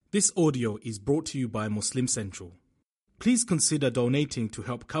This audio is brought to you by Muslim Central. Please consider donating to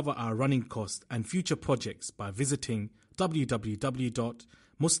help cover our running costs and future projects by visiting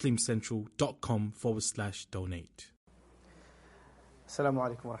www.muslimcentral.com/donate. Assalamu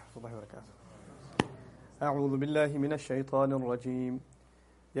alaikum wa rahmatullahi wa barakatuh. أعوذ بالله من الشيطان الرجيم.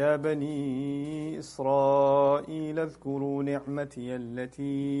 يا بني إسرائيل اذكروا نعمتي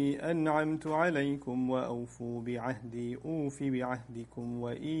التي أنعمت عليكم وأوفوا بعهدي أوف بعهدكم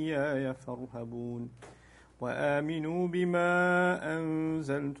وإياي فارهبون وآمنوا بما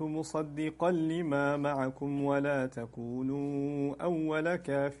أنزلت مصدقا لما معكم ولا تكونوا أول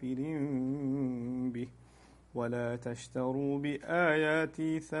كافر به ولا تشتروا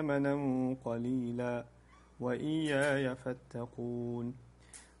بآياتي ثمنا قليلا وإياي فاتقون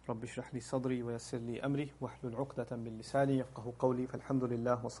رب اشرح لي صدري ويسر لي أمري واحلل عقدة من لساني يفقه قولي فالحمد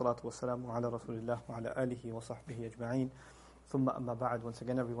لله والصلاة والسلام على رسول الله وعلى آله وصحبه أجمعين ثم أما بعد. Once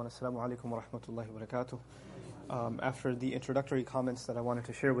again everyone, assalamu alaikum wa rahmatullahi wa barakatuh. After the introductory comments that I wanted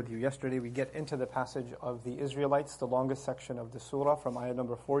to share with you yesterday, we get into the passage of the Israelites, the longest section of the surah from ayah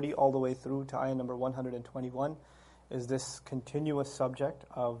number 40 all the way through to ayah number 121 is this continuous subject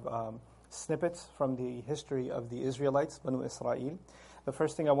of snippets from the history of the Israelites, Banu Israel. The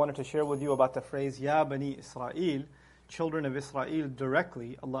first thing I wanted to share with you about the phrase Ya Bani Israel, children of Israel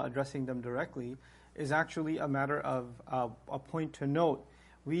directly, Allah addressing them directly, is actually a matter of a point to note.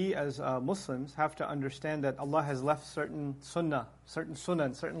 We as Muslims have to understand that Allah has left certain sunnah,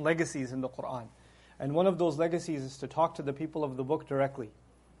 certain legacies in the Qur'an. And one of those legacies is to talk to the people of the book directly.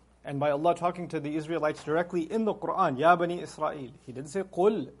 And by Allah talking to the Israelites directly in the Qur'an, Ya Bani Israel, He didn't say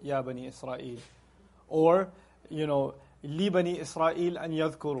Qul Ya Bani Israel, or Li Bani Israel an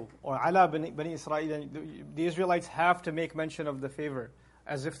yadhkuru, or Ala Bani Israel. The Israelites have to make mention of the favor,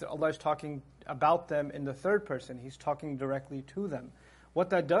 as if Allah is talking about them in the third person. He's talking directly to them.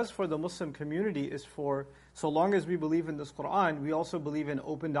 What that does for the Muslim community is so long as we believe in this Qur'an, we also believe in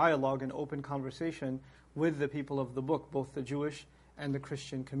open dialogue and open conversation with the people of the book, both the Jewish and the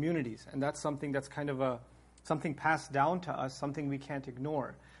Christian communities. And that's something that's kind of something passed down to us, something we can't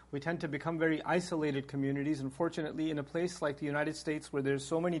ignore. We tend to become very isolated communities. Unfortunately, in a place like the United States where there's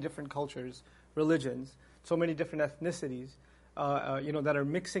so many different cultures, religions, so many different ethnicities, that are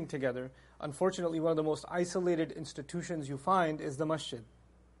mixing together, unfortunately, one of the most isolated institutions you find is the masjid.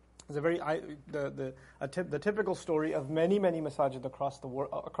 It's the typical story of many masajid across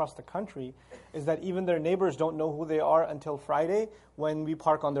the country is that even their neighbors don't know who they are until Friday when we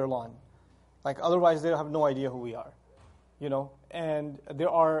park on their lawn. Like otherwise, they have no idea who we are. And there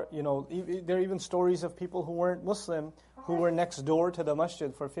are even stories of people who weren't Muslim who were next door to the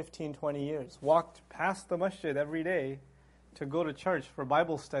masjid for 15, 20 years, walked past the masjid every day to go to church for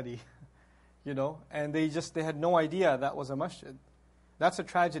Bible study, and they had no idea that was a masjid. That's a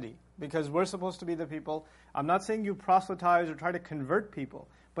tragedy, because we're supposed to be the people. I'm not saying you proselytize or try to convert people,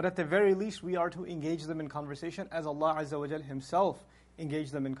 but at the very least we are to engage them in conversation as Allah Azza wa Jal Himself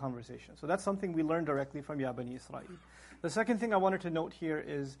engaged them in conversation. So that's something we learn directly from Ya Bani Israel. The second thing I wanted to note here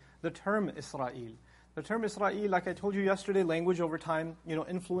is the term Israel. The term Israel, like I told you yesterday, language over time,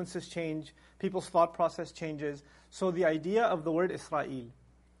 influences change, people's thought process changes. So the idea of the word Israel,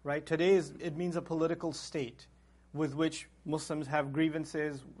 right, today it means a political state with which Muslims have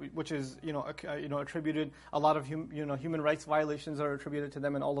grievances, which is attributed, a lot of human rights violations are attributed to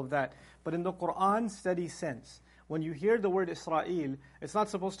them and all of that. But in the Qur'an study sense, when you hear the word Israel, it's not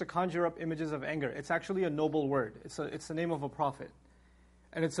supposed to conjure up images of anger. It's actually a noble word. It's the name of a prophet.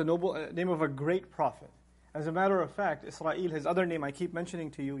 And it's a noble name of a great prophet. As a matter of fact, Israel, his other name I keep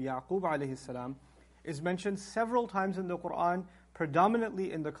mentioning to you, Yaqub alayhi salam, is mentioned several times in the Qur'an,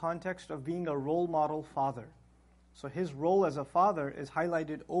 predominantly in the context of being a role model father. So his role as a father is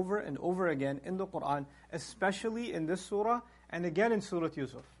highlighted over and over again in the Qur'an, especially in this surah and again in Surat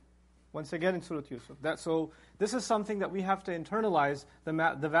Yusuf. Once again in Surat Yusuf. So this is something that we have to internalize.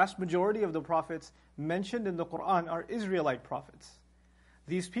 The vast majority of the prophets mentioned in the Qur'an are Israelite prophets.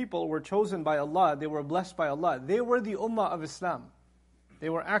 These people were chosen by Allah, they were blessed by Allah. They were the ummah of Islam. They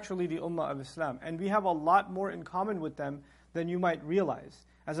were actually the ummah of Islam. And we have a lot more in common with them than you might realize.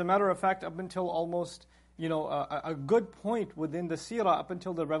 As a matter of fact, up until almost a good point within the seerah, up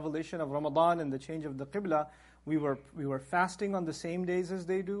until the revelation of Ramadan and the change of the Qibla, we were fasting on the same days as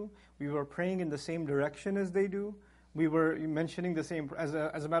they do. We were praying in the same direction as they do. We were mentioning the same, as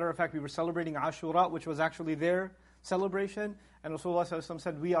a matter of fact, we were celebrating Ashura, which was actually their celebration. And Rasulullah ﷺ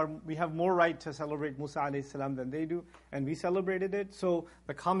said, we have more right to celebrate Musa alayhi salam than they do, and we celebrated it. So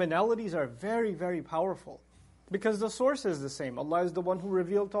the commonalities are very, very powerful. Because the source is the same. Allah is the one who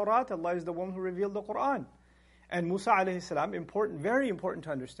revealed Tawrah, Allah is the one who revealed the Qur'an. And Musa alayhi salam, very important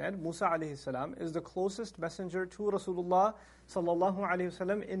to understand, Musa alayhi salam is the closest messenger to Rasulullah sallallahu alayhi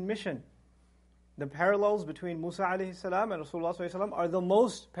wasallam in mission. The parallels between Musa alayhi salam and Rasulullah sallallahu alayhi wasallam are the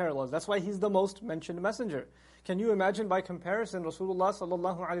most parallels. That's why he's the most mentioned messenger. Can you imagine, by comparison, Rasulullah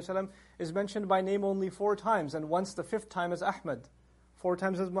sallallahu alayhi wasallam is mentioned by name only 4 times, and once the 5th time is Ahmad. 4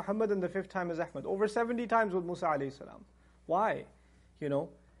 times as Muhammad and the 5th time is Ahmad. Over 70 times with Musa alayhi salam. Why?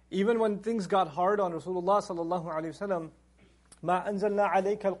 Even when things got hard on Rasulullah sallallahu alayhi wasallam, مَا أَنزَلْنَا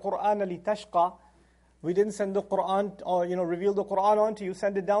عَلَيْكَ الْقُرْآنَ لِتَشْقَى, we didn't send the Qur'an, or reveal the Qur'an onto you,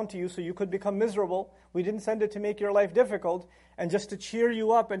 send it down to you so you could become miserable. We didn't send it to make your life difficult, and just to cheer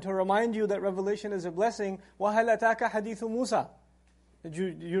you up and to remind you that revelation is a blessing. وَهَلْ أَتَاكَ حَدِيثُ مُوسَى.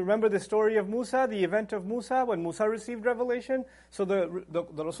 You remember the story of Musa, the event of Musa, when Musa received revelation? So the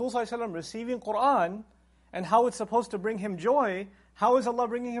Rasul sallallahu alaihi wasallam receiving Qur'an, and how it's supposed to bring him joy. How is Allah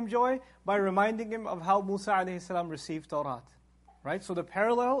bringing him joy? By reminding him of how Musa alayhi salam received Tawrah. Right? So the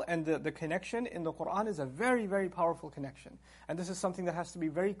parallel and the connection in the Qur'an is a very, very powerful connection. And this is something that has to be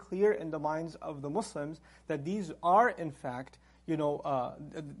very clear in the minds of the Muslims, that these are in fact,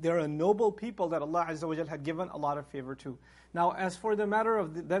 they're a noble people that Allah Azza wa Jal had given a lot of favor to. Now, as for the matter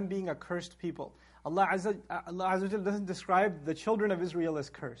of them being a cursed people, Allah Azza wa Jal doesn't describe the children of Israel as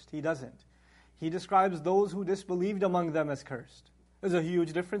cursed. He doesn't. He describes those who disbelieved among them as cursed. There's a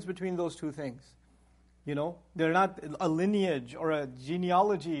huge difference between those two things. They're not a lineage or a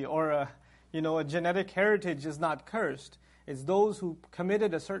genealogy or a genetic heritage is not cursed. It's those who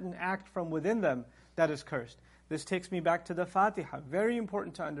committed a certain act from within them that is cursed. This takes me back to the Fatiha. Very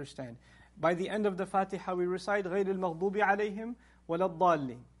important to understand. By the end of the Fatiha, we recite غَيْرِ الْمَغْضُوبِ عَلَيْهِمْ وَلَا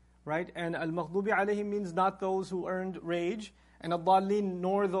الضَّالِّينَ. Right? And al-maghdubi alayhim means not those who earned rage, and ad-dallin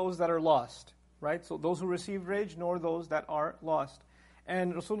nor those that are lost. Right? So those who received rage nor those that are lost.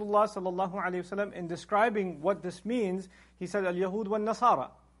 And Rasulullah sallallahu alayhi wasallam, in describing what this means, he said, al-Yahud wal-Nasara,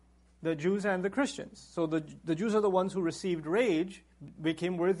 the Jews and the Christians. So the Jews are the ones who received rage,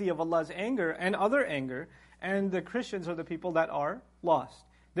 became worthy of Allah's anger and other anger, and the Christians are the people that are lost.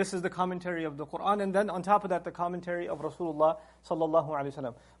 This is the commentary of the Qur'an, and then on top of that, the commentary of Rasulullah sallallahu alayhi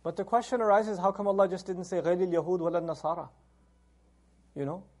wasallam. But the question arises, how come Allah just didn't say غَيْرِ الْيَهُودِ وَلَا النَّصَارَى?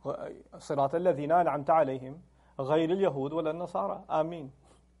 صِرَاطَ الَّذِينَ أَنْعَمْتَ عَلَيْهِمْ غَيْرِ الْيَهُودِ وَلَا النَّصَارَى. Ameen.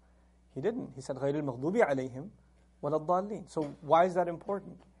 He didn't. He said غَيْرِ الْمَغْضُوبِ عَلَيْهِمْ وَلَا الضَّالِّينَ. So why is that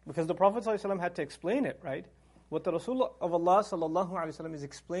important? Because the Prophet ﷺ had to explain it, right? What the Rasul of Allah sallallahu alaihi wasallam is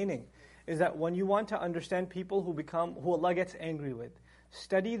explaining is that when you want to understand people who Allah gets angry with,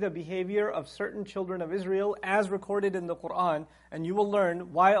 study the behavior of certain children of Israel as recorded in the Qur'an, and you will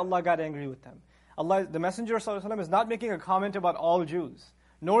learn why Allah got angry with them. The Messenger sallallahu alaihi wasallam is not making a comment about all Jews,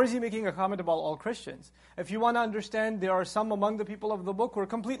 nor is he making a comment about all Christians. If you want to understand, there are some among the people of the book who are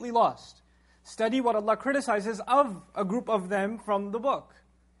completely lost. Study what Allah criticizes of a group of them from the book,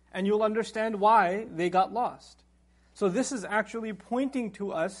 and you'll understand why they got lost. So this is actually pointing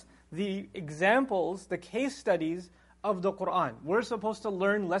to us the examples, the case studies of the Qur'an. We're supposed to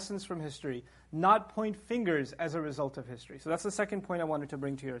learn lessons from history, not point fingers as a result of history. So that's the second point I wanted to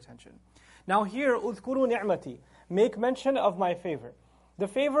bring to your attention. Now here, اذكروا نعمتي, make mention of my favor. The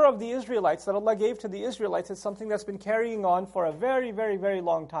favor of the Israelites that Allah gave to the Israelites is something that's been carrying on for a very, very, very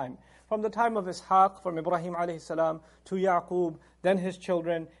long time. From the time of Ishaq, from Ibrahim alayhi salam, to Yaqub, then his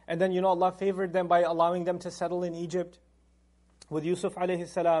children, and then Allah favored them by allowing them to settle in Egypt with Yusuf alayhi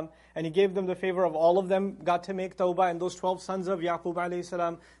salam, and He gave them the favor of all of them got to make tawbah, and those 12 sons of Yaqub alayhi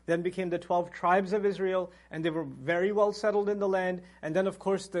salam then became the 12 tribes of Israel, and they were very well settled in the land. And then of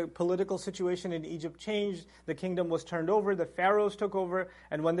course the political situation in Egypt changed, the kingdom was turned over, the pharaohs took over,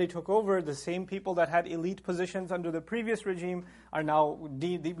 and when they took over, the same people that had elite positions under the previous regime are now,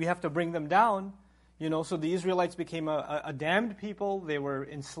 we have to bring them down. So the Israelites became a damned people, they were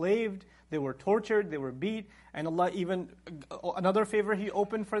enslaved, they were tortured, they were beat, and Allah even, another favor He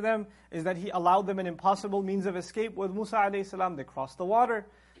opened for them is that He allowed them an impossible means of escape with Musa alayhi salam. They crossed the water.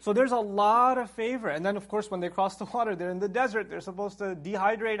 So there's a lot of favor. And then of course when they cross the water, they're in the desert, they're supposed to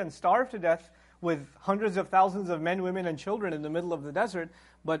dehydrate and starve to death with hundreds of thousands of men, women and children in the middle of the desert.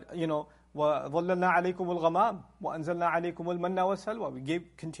 But وَظَلَّلْنَا عَلَيْكُمُ الْغَمَامِ وَأَنزَلْنَا عَلَيْكُمُ الْمَنَّ وَالسَّلْوَى. We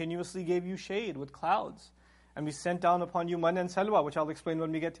continuously gave you shade with clouds. And we sent down upon you man and salwa, which I'll explain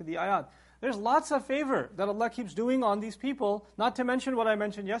when we get to the ayat. There's lots of favor that Allah keeps doing on these people, not to mention what I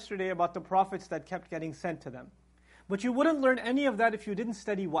mentioned yesterday about the prophets that kept getting sent to them. But you wouldn't learn any of that if you didn't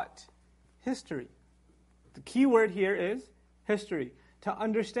study what? History. The key word here is history. To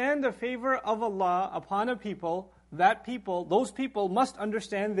understand the favor of Allah upon a people, those people must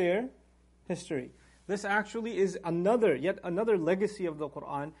understand their history. This actually is yet another legacy of the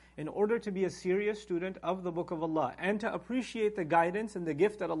Qur'an. In order to be a serious student of the Book of Allah and to appreciate the guidance and the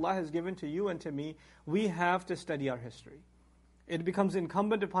gift that Allah has given to you and to me, we have to study our history. It becomes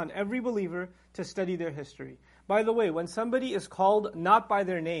incumbent upon every believer to study their history. By the way, when somebody is called not by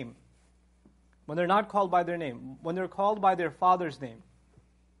their name, when they're not called by their name, when they're called by their father's name,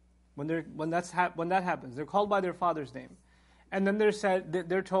 when that happens, they're called by their father's name, and then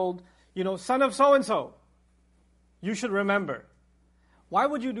they're told, son of so and so, you should remember. Why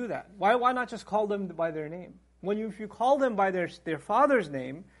would you do that? Why not just call them by their name? If you call them by their father's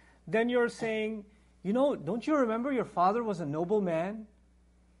name, then you're saying, don't you remember your father was a noble man?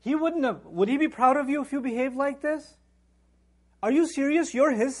 Would he be proud of you if you behaved like this? Are you serious?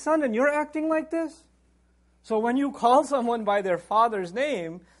 You're his son and you're acting like this? So when you call someone by their father's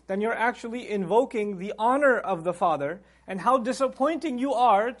name, then you're actually invoking the honor of the father and how disappointing you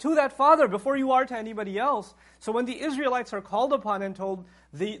are to that father before you are to anybody else. So when the Israelites are called upon and told,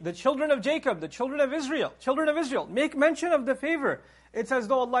 the children of Jacob, the children of Israel, make mention of the favor. It's as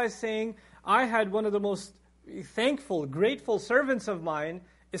though Allah is saying, I had one of the most thankful, grateful servants of mine,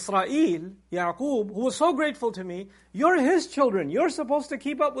 Israel, Yaqub, who was so grateful to me. You're his children. You're supposed to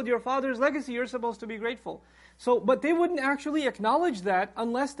keep up with your father's legacy. You're supposed to be grateful. But they wouldn't actually acknowledge that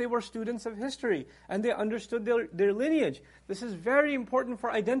unless they were students of history and they understood their lineage. This is very important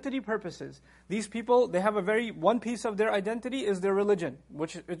for identity purposes. These people, they have one piece of their identity is their religion,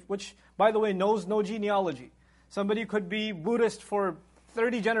 which by the way, knows no genealogy. Somebody could be Buddhist for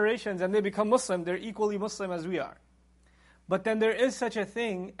 30 generations and they become Muslim. They're equally Muslim as we are. But then there is such a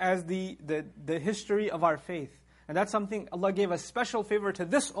thing as the history of our faith. And that's something Allah gave a special favor to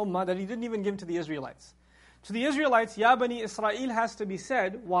this ummah that He didn't even give to the Israelites. To the Israelites, Ya Bani Israel has to be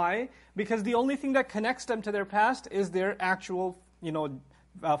said. Why? Because the only thing that connects them to their past is their actual,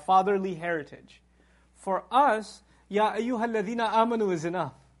 fatherly heritage. For us, Ya ayyuhalladhina amanu is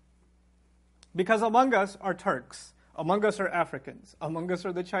enough. Because among us are Turks. Among us are Africans. Among us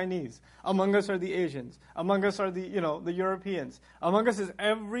are the Chinese. Among us are the Asians. Among us are the Europeans. Among us is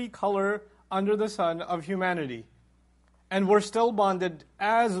every color under the sun of humanity. And we're still bonded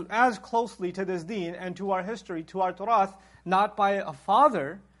as closely to this deen and to our history, to our Tawrah, not by a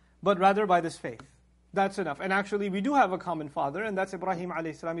father, but rather by this faith. That's enough. And actually, we do have a common father, and that's Ibrahim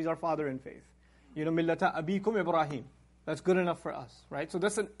alayhi salam. He's our father in faith. Millata abikum Ibrahim. That's good enough for us, right? So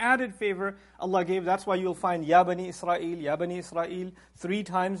that's an added favor Allah gave. That's why you'll find Ya Bani Israel 3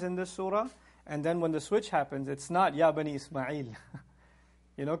 times in this surah. And then when the switch happens, it's not Ya Bani Ismail.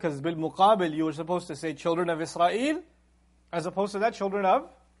 Because bil muqabil, you were supposed to say children of Israel, as opposed to that, children of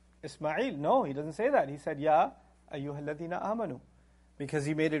Ismail. No, He doesn't say that. He said, Ya ayyuhalladhina amanu. Because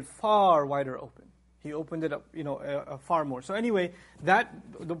He made it far wider open. He opened it up, far more. So anyway,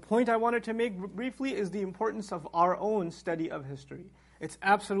 the point I wanted to make briefly is the importance of our own study of history. It's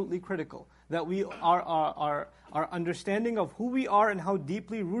absolutely critical that our understanding of who we are and how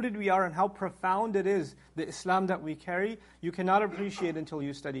deeply rooted we are and how profound it is, the Islam that we carry, you cannot appreciate until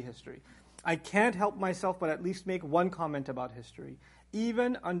you study history. I can't help myself but at least make one comment about history.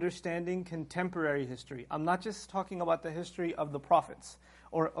 Even understanding contemporary history. I'm not just talking about the history of the prophets,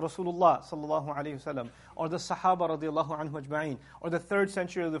 or Rasulullah sallallahu alaihi wasallam, or the Sahaba radiallahu anhu ajma'in, or the 3rd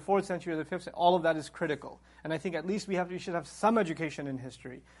century, or the 4th century, or the 5th century. All of that is critical. And I think at least we should have some education in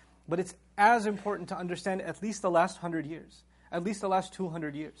history. But it's as important to understand at least the last 100 years, at least the last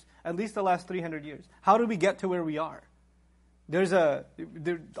 200 years, at least the last 300 years. How did we get to where we are? A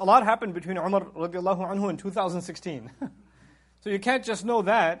lot happened between Umar radiallahu anhu and 2016. So you can't just know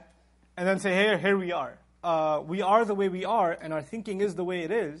that and then say, hey, here we are. We are the way we are, and our thinking is the way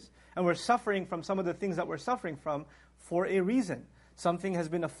it is, and we're suffering from some of the things that we're suffering from for a reason. Something has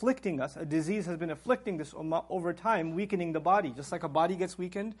been afflicting us. A disease has been afflicting this ummah over time, weakening the body. Just like a body gets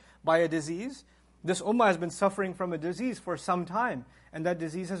weakened by a disease, this ummah has been suffering from a disease for some time, and that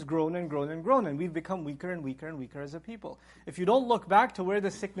disease has grown and grown and grown, and we've become weaker and weaker and weaker as a people. If you don't look back to where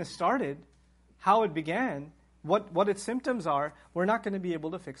the sickness started, how it began, what its symptoms are, we're not going to be able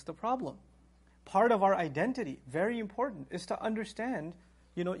to fix the problem. Part of our identity, very important, is to understand,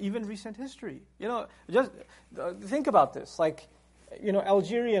 even recent history. Just think about this.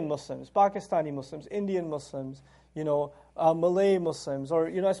 Algerian Muslims, Pakistani Muslims, Indian Muslims, Malay Muslims, or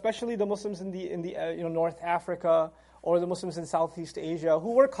especially the Muslims in the North Africa or the Muslims in Southeast Asia,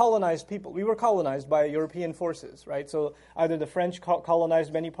 who were colonized people. We were colonized by European forces, right? So either the French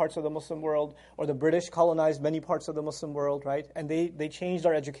colonized many parts of the Muslim world, or the British colonized many parts of the Muslim world, right? And they changed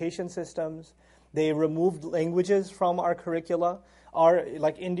our education systems. They removed languages from our curricula.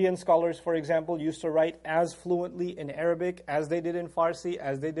 Like Indian scholars, for example, used to write as fluently in Arabic as they did in Farsi,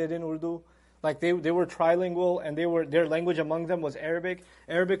 as they did in Urdu. Like they were trilingual, and their language among them was Arabic.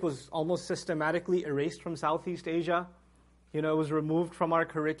 Arabic was almost systematically erased from Southeast Asia. It was removed from our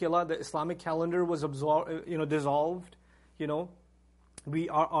curricula. The Islamic calendar was dissolved. The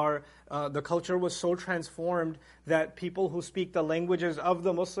culture was so transformed that people who speak the languages of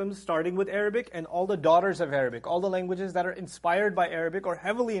the Muslims, starting with Arabic, and all the daughters of Arabic, all the languages that are inspired by Arabic or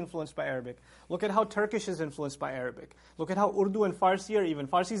heavily influenced by Arabic. Look at how Turkish is influenced by Arabic. Look at how Urdu and Farsi are even.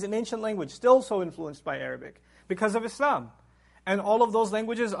 Farsi is an ancient language, still so influenced by Arabic because of Islam. And all of those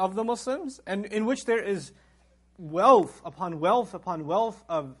languages of the Muslims, and in which there is wealth upon wealth upon wealth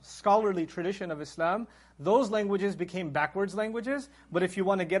of scholarly tradition of Islam, those languages became backwards languages. But if you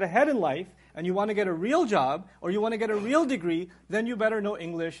want to get ahead in life, and you want to get a real job, or you want to get a real degree, then you better know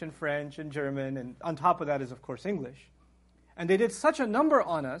English and French and German, and on top of that is, of course, English. And they did such a number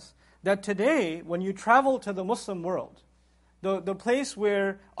on us that today, when you travel to the Muslim world, the place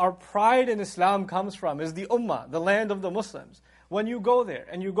where our pride in Islam comes from is the Ummah, the land of the Muslims. When you go there,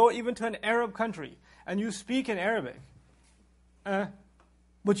 and you go even to an Arab country, and you speak in Arabic,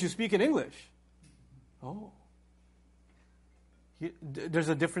 but you speak in English. Oh. There's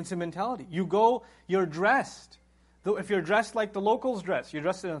a difference in mentality. You go, you're dressed. Though if you're dressed like the locals dress, you're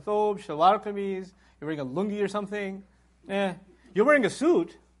dressed in a thobe, shalwar kameez, you're wearing a lungi or something. You're wearing a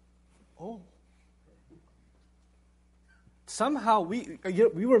suit. Oh. Somehow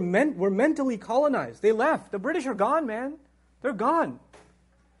we're mentally colonized. They left. The British are gone, man. They're gone.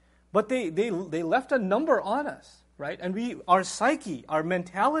 But they left a number on us, right? And our psyche, our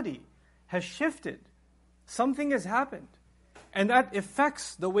mentality has shifted. Something has happened. And that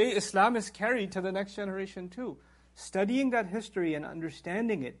affects the way Islam is carried to the next generation too. Studying that history and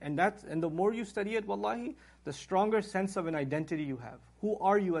understanding it, and the more you study it, wallahi, the stronger sense of an identity you have. Who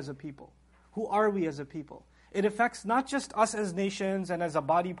are you as a people? Who are we as a people? It affects not just us as nations and as a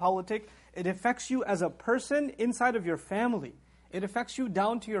body politic, it affects you as a person inside of your family. It affects you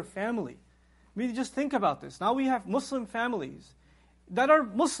down to your family. Just think about this. Now we have Muslim families that are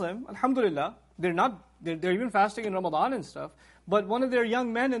Muslim, alhamdulillah. They're even fasting in Ramadan and stuff. But one of their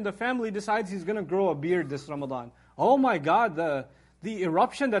young men in the family decides he's going to grow a beard this Ramadan. Oh my God, the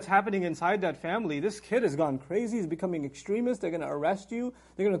eruption that's happening inside that family. This kid has gone crazy. He's becoming extremist. They're going to arrest you.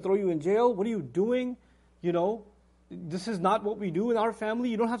 They're going to throw you in jail. What are you doing? This is not what we do in our family.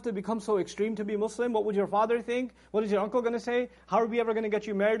 You don't have to become so extreme to be Muslim. What would your father think? What is your uncle going to say? How are we ever going to get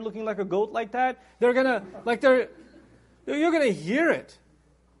you married looking like a goat like that? You're going to hear it.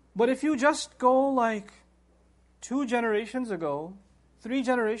 But if you just go like 2 generations ago, 3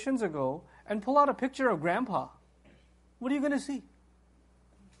 generations ago, and pull out a picture of grandpa, what are you going to see?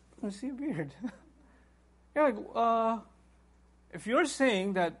 You're going to see a beard. You're like, if you're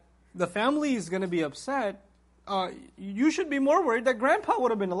saying that the family is going to be upset, you should be more worried that grandpa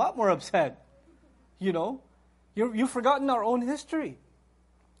would have been a lot more upset. You've forgotten our own history.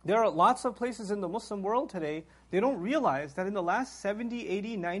 There are lots of places in the Muslim world today, they don't realize that in the last 70,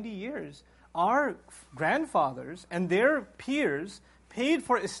 80, 90 years, our grandfathers and their peers paid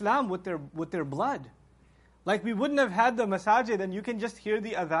for Islam with their blood. Like we wouldn't have had the masajid and you can just hear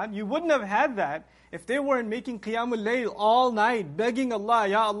the adhan. You wouldn't have had that if they weren't making qiyamul layl all night, begging Allah,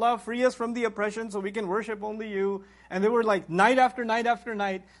 Ya Allah, free us from the oppression so we can worship only you. And they were like night after night after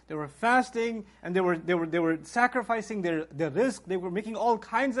night, they were fasting and they were sacrificing their rizq. They were making all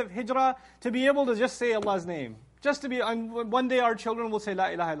kinds of hijrah to be able to just say Allah's name. And one day our children will say La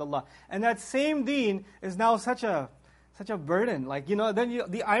ilaha illallah. And that same deen is now such a burden.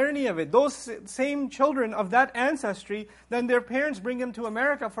 The irony of it, those same children of that ancestry, then their parents bring them to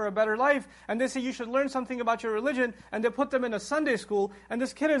America for a better life, and they say you should learn something about your religion, and they put them in a Sunday school, and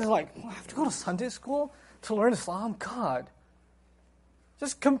this kid is like, I have to go to Sunday school to learn Islam? God.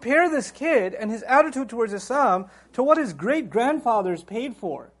 Just compare this kid and his attitude towards Islam to what his great-grandfathers paid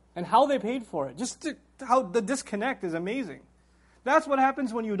for, and how they paid for it. How the disconnect is amazing. That's what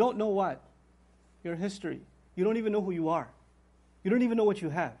happens when you don't know what? Your history. You don't even know who you are. You don't even know what you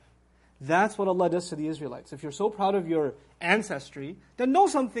have. That's what Allah does to the Israelites. If you're so proud of your ancestry, then know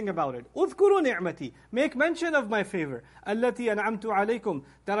something about it. اذكروا نعمتي. Make mention of my favor. التي أنعمت عليكم.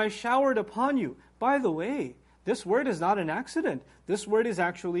 That I showered upon you. By the way, this word is not an accident. This word is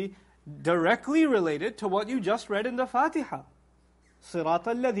actually directly related to what you just read in the Fatiha. صراط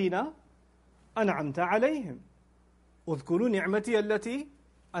الذين أنعمت عليهم. اذكروا نعمتي التي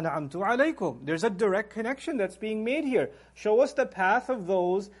أنعمت عليكم. There's a direct connection that's being made here. Show us the path of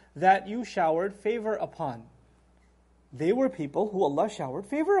those that you showered favor upon. They were people who Allah showered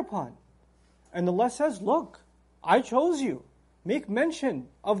favor upon. And Allah says, look, I chose you. Make mention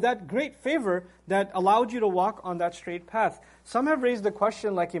of that great favor that allowed you to walk on that straight path. Some have raised the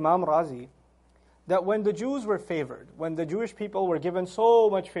question like Imam Razi, that when the Jews were favored, when the Jewish people were given so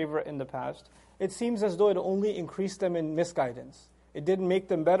much favor in the past, it seems as though it only increased them in misguidance. It didn't make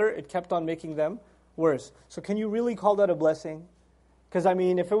them better, it kept on making them worse. So can you really call that a blessing? Because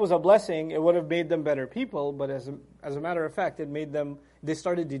if it was a blessing, it would have made them better people, but as a matter of fact, it made them, they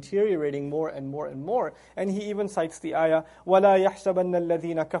started deteriorating more and more and more. And he even cites the ayah, وَلَا يَحْسَبَنَّ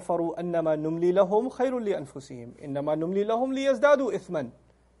الَّذِينَ كَفَرُوا أَنَّمَا نُمْلِي لَهُمْ خَيْرٌ لِأَنفُسِهِمْ إِنَّمَا نُمْلِي لَهُمْ لِيَزْدَادُوا إِثْمًا.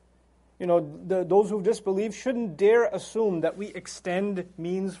 Those who disbelieve shouldn't dare assume that we extend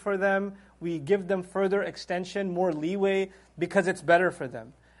means for them, we give them further extension, more leeway, because it's better for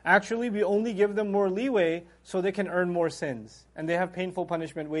them. Actually, we only give them more leeway so they can earn more sins, and they have painful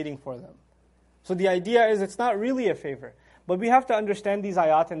punishment waiting for them. So the idea is it's not really a favor. But we have to understand these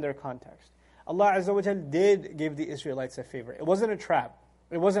ayat in their context. Allah SWT did give the Israelites a favor. It wasn't a trap.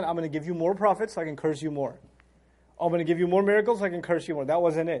 It wasn't, I'm going to give you more prophets so I can curse you more. I'm going to give you more miracles so I can curse you more. That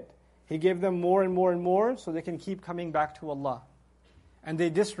wasn't it. He gave them more and more and more so they can keep coming back to Allah. And they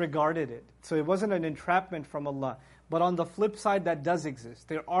disregarded it. So it wasn't an entrapment from Allah. But on the flip side, that does exist.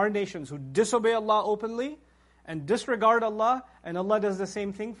 There are nations who disobey Allah openly and disregard Allah, and Allah does the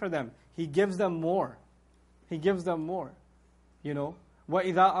same thing for them. He gives them more. He gives them more. وَإِذَا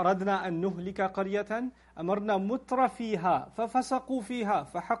أَرَدْنَا أَن نُهْلِكَ قَرْيَةً أَمَرْنَا مُتْرَ فِيهَا فَفَسَقُوا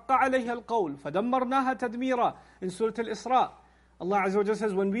فِيهَا فَحَقَّ عَلَيْهَا الْقَوْلِ فَدَمَّرْنَاهَا تَدْمِيرًا in Surah Al-Isra. Allah Azza wa Jalla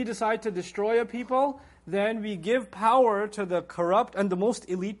says, when we decide to destroy a people, then we give power to the corrupt and the most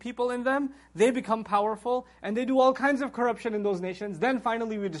elite people in them. They become powerful, and they do all kinds of corruption in those nations. Then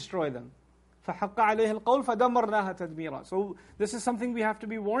finally we destroy them. فَحَقَّ عَلَيْهِ الْقَوْلِ فَدَمَّرْنَاهَا تَدْمِيرًا. So this is something we have to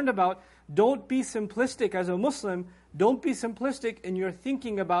be warned about. Don't be simplistic as a Muslim. Don't be simplistic in your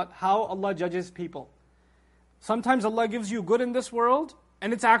thinking about how Allah judges people. Sometimes Allah gives you good in this world,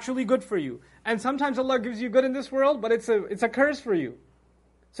 and it's actually good for you. And sometimes Allah gives you good in this world, but it's a curse for you.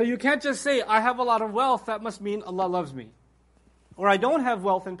 So you can't just say, I have a lot of wealth, that must mean Allah loves me. Or I don't have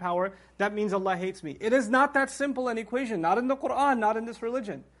wealth and power, that means Allah hates me. It is not that simple an equation, not in the Qur'an, not in this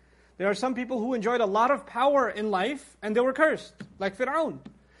religion. There are some people who enjoyed a lot of power in life, and they were cursed, like Fir'aun.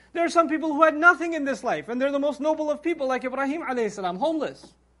 There are some people who had nothing in this life, and they're the most noble of people, like Ibrahim a.s.,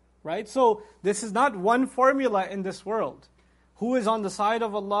 homeless. Right? So this is not one formula in this world. Who is on the side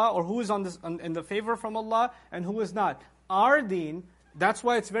of Allah, or who is in the favor from Allah, and who is not. Our deen, that's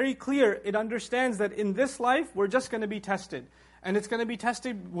why it's very clear, it understands that in this life, we're just going to be tested. And it's going to be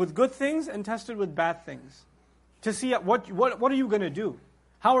tested with good things and tested with bad things. To see what are you going to do?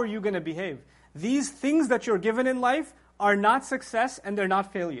 How are you going to behave? These things that you're given in life are not success and they're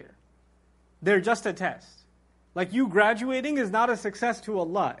not failure. They're just a test. Like you graduating is not a success to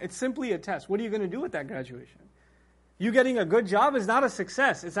Allah. It's simply a test. What are you going to do with that graduation? You getting a good job is not a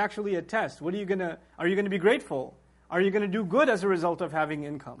success. It's actually a test. Are you going to be grateful? Are you going to do good as a result of having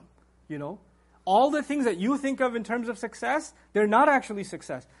income? All the things that you think of in terms of success, they're not actually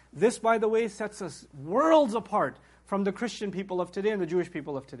success. This, by the way, sets us worlds apart from the Christian people of today and the Jewish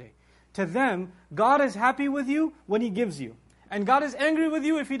people of today. To them, God is happy with you when He gives you. And God is angry with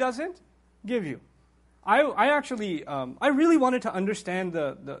you if He doesn't give you. I really wanted to understand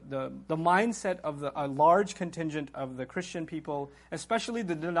the mindset of a large contingent of the Christian people, especially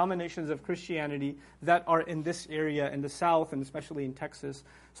the denominations of Christianity that are in this area, in the South, and especially in Texas.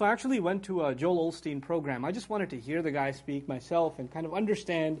 So I actually went to a Joel Osteen program. I just wanted to hear the guy speak myself and kind of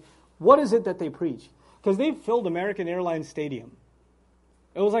understand what is it that they preach. Because they filled American Airlines Stadium.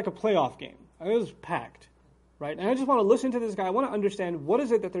 It was like a playoff game. It was packed, right? And I just want to listen to this guy. I want to understand what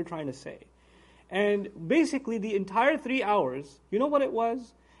is it that they're trying to say. And basically, the entire 3 hours, you know what it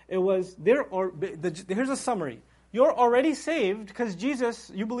was? It was, here's a summary. You're already saved because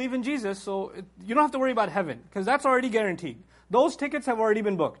you believe in Jesus, so you don't have to worry about heaven, because that's already guaranteed. Those tickets have already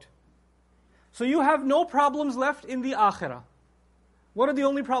been booked. So you have no problems left in the akhirah. What are the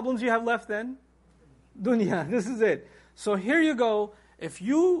only problems you have left then? Dunya, this is it. So here you go. If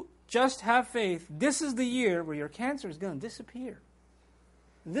you just have faith, this is the year where your cancer is going to disappear.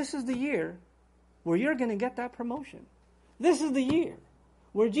 This is the year where you're going to get that promotion. This is the year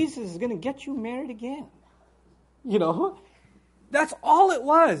where Jesus is going to get you married again. That's all it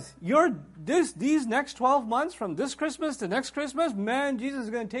was. These next 12 months, from this Christmas to next Christmas, man, Jesus is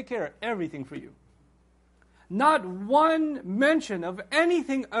going to take care of everything for you. Not one mention of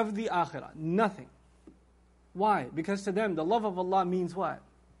anything of the akhirah. Nothing. Why? Because to them, the love of Allah means what?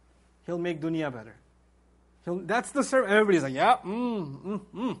 He'll make dunya better. That's the sermon. Everybody's like, yeah,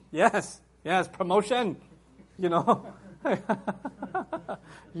 yes, promotion. But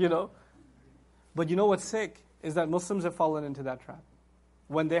you know what's sick? Is that Muslims have fallen into that trap.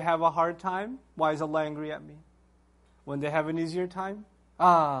 When they have a hard time, why is Allah angry at me? When they have an easier time,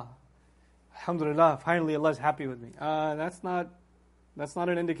 Alhamdulillah, finally Allah is happy with me. That's not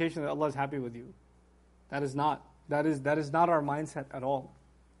an indication that Allah is happy with you. That is not our mindset at all.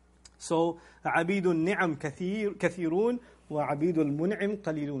 So, عَبِيدُ النِّعَمْ كَثِيرُونَ وَعَبِيدُ الْمُنْعِمْ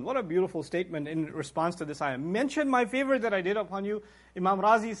قَلِيلُونَ. What a beautiful statement in response to this ayah. Mention my favor that I did upon you. Imam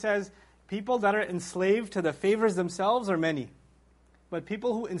Razi says, people that are enslaved to the favors themselves are many. But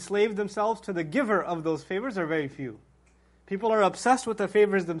people who enslave themselves to the giver of those favors are very few. People are obsessed with the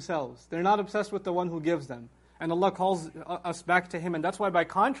favors themselves. They're not obsessed with the one who gives them. And Allah calls us back to Him. And that's why by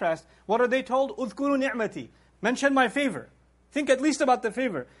contrast, what are they told? اُذْكُرُوا نِعْمَتِي. Mention my favor. Think at least about the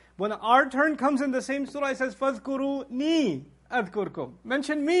favor. When our turn comes in the same surah, it says, فَاذْكُرُونِي أَذْكُرْكُمْ.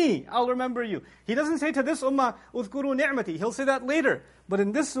 Mention me, I'll remember you. He doesn't say to this ummah, اُذْكُرُوا نِعْمَتِي. He'll say that later. But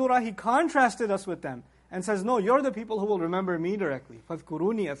in this surah, He contrasted us with them. And says, no, you're the people who will remember me directly.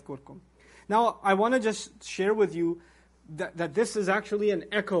 فَاذْكُرُونِي أَذْكُرْكُمْ. Now, I want to just share with you that this is actually an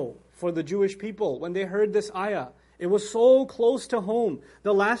echo for the Jewish people. When they heard this ayah, it was so close to home.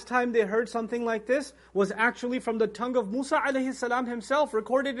 The last time they heard something like this was actually from the tongue of Musa alayhi salam himself,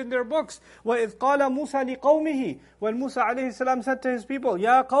 recorded in their books. وَإِذْ قَالَ مُوسَى لِقَوْمِهِ. When Musa alayhi salam said to his people,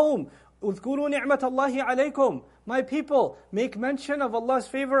 يَا قَوْمِ اذْكُرُوا نِعْمَةَ اللَّهِ عَلَيْكُمْ. My people, make mention of Allah's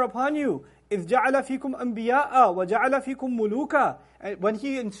favor upon you. إِذْ جَعَلَ فِيكُمْ أَنْبِيَاءَ وَجَعَلَ فِيكُمْ مُلُوكًا. When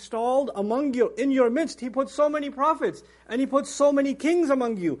He installed among you, in your midst, He put so many prophets, and He put so many kings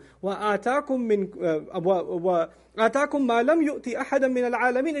among you. وَآتَاكُمْ مَا لَمْ يُؤْتِ أَحَدًا مِنَ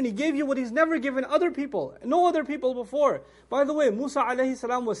الْعَالَمِينَ. And He gave you what He's never given other people, no other people before. By the way, Musa alayhi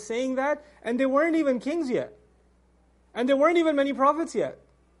salam was saying that, and they weren't even kings yet. And there weren't even many prophets yet.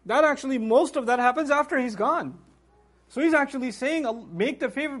 That actually, most of that happens after he's gone. So he's actually saying,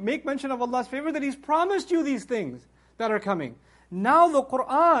 make mention of Allah's favor, that He's promised you these things that are coming. Now the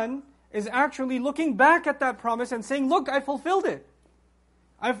Qur'an is actually looking back at that promise and saying, look, I fulfilled it.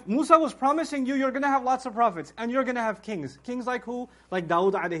 Musa was promising you, you're going to have lots of prophets, and you're going to have kings. Kings like who? Like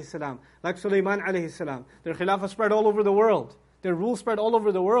Dawud alayhi salam, like Sulaiman alayhi salam. Their khilafah spread all over the world. Their rule spread all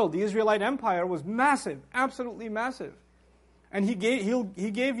over the world. The Israelite empire was massive, absolutely massive. And He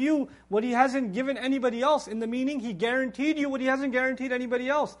gave you what He hasn't given anybody else. In the meaning, He guaranteed you what He hasn't guaranteed anybody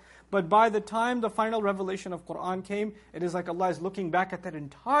else. But by the time the final revelation of Qur'an came, it is like Allah is looking back at that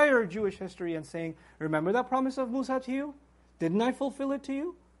entire Jewish history and saying, remember that promise of Musa to you? Didn't I fulfill it to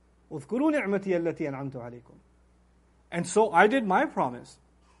you? اذْكُرُوا نِعْمَتِيَ الَّتِي أَنْعَمْتُ عَلَيْكُمْ. And so I did my promise.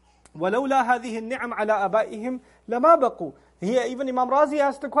 وَلَوْلَا هَذِهِ النِّعَمْ عَلَىٰ أَبَائِهِمْ لَمَا بَقُوا. Here even Imam Razi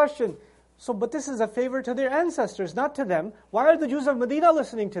asked the question, but this is a favor to their ancestors, not to them. Why are the Jews of Medina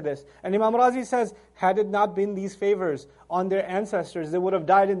listening to this? And Imam Razi says, had it not been these favors on their ancestors, they would have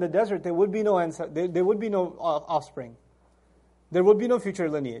died in the desert. There would be no offspring. There would be no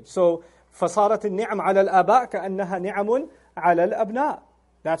future lineage. So, فَصَارَتِ النِّعَمْ عَلَى الْآبَاءِ كَأَنَّهَا نِعَمٌ عَلَى الْأَبْنَاءِ.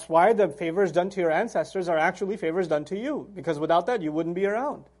 That's why the favors done to your ancestors are actually favors done to you. Because without that, you wouldn't be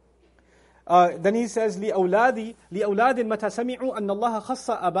around. Then he says, لِأَوْلَادٍ مَتَى سَمِعُوا أَنَّ اللَّهَ خَصَّ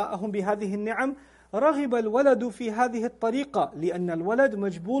أَبَاءَهُم بِهَذِهِ النِّعَمْ رَغِبَ الْوَلَدُ فِي هَذِهِ الطَّرِيقَةِ لِأَنَّ الْوَلَدْ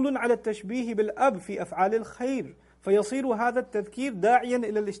مَجْبُولٌ عَلَى التَّشْبِيهِ بِالْأَبْ فِي أَفْعَالِ الْخَيْرِ فَيَصِيرُ هَذَا التَّذْكِيرُ دَاعِيًا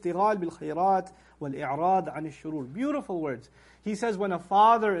إِلَى الْإِشْتِغَالِ بِالْخَيْرَاتِ وَالْإِعْرَاضِ عَنِ الشُّرُورِ. Beautiful words. He says when a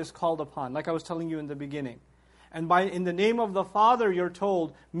father is called upon, like I was telling you in the beginning, and in the name of the Father, you're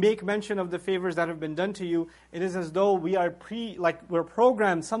told, make mention of the favors that have been done to you. It is as though we're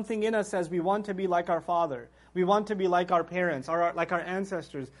programmed, something in us says we want to be like our Father. We want to be like our parents, like our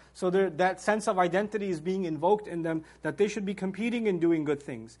ancestors. So that sense of identity is being invoked in them, that they should be competing in doing good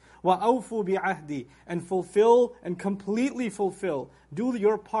things. وَأَوْفُوا بِعَهْدِي. And fulfill and completely fulfill. Do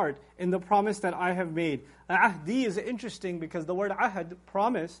your part in the promise that I have made. Ahdi is interesting because the word ahad,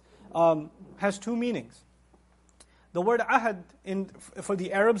 promise, has two meanings. The word ahad, for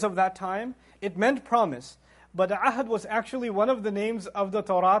the Arabs of that time, it meant promise. But ahad was actually one of the names of the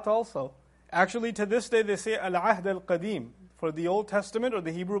Tawrah also. Actually, to this day, they say al-ahd al-qadim. For the Old Testament or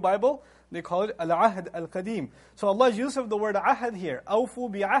the Hebrew Bible, they call it al-ahd al-qadim. So Allah's use of the word ahad here,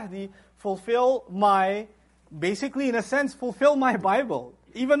 awfu bi-ahdi, fulfill basically in a sense, fulfill my Bible.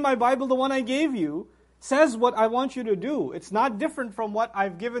 Even my Bible, the one I gave you, says what I want you to do. It's not different from what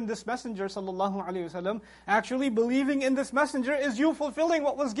I've given this messenger, sallallahu alaihi wasallam. Actually, believing in this messenger is you fulfilling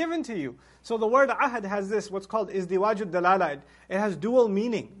what was given to you. So the word ahad has this, what's called izdiwajud dalala. It has dual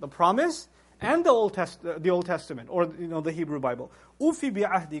meaning: the promise and the Old Testament, or the Hebrew Bible. Ufi bi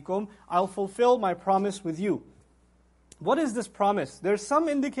ahdikum, I'll fulfill my promise with you. What is this promise? There's some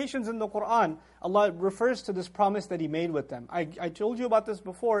indications in the Qur'an, Allah refers to this promise that He made with them. I told you about this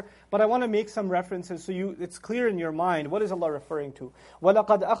before, but I want to make some references so it's clear in your mind. What is Allah referring to?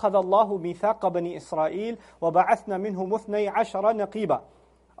 وَلَقَدْ أَخَذَ اللَّهُ مِيثَاقَ بَنِي إِسْرَائِيلَ وَبَعَثْنَا مِنْهُمْ 12 نَقِيبًا.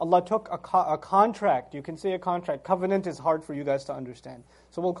 Allah took a contract. You can say a contract. Covenant is hard for you guys to understand.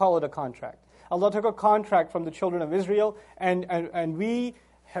 So we'll call it a contract. Allah took a contract from the children of Israel, and we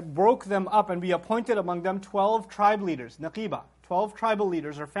broke them up, and we appointed among them 12 tribe leaders, naqiba, 12 tribal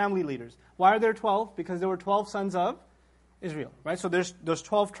leaders or family leaders. Why are there 12? Because there were 12 sons of Israel, right? So there's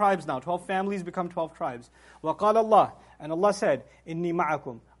 12 tribes now. 12 families become 12 tribes. وَقَالَ اللَّهِ, and Allah said, إِنِّي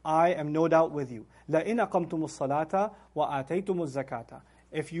مَعَكُمْ, I am no doubt with you. لَإِنْ أَقَمْتُمُ الصَّلَاةَ وَآتَيْتُمُ الزَّكَاةَ.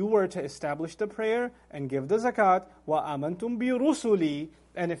 If you were to establish the prayer and give the zakat, وَآمَنْتُمْ بِرُسُلِي,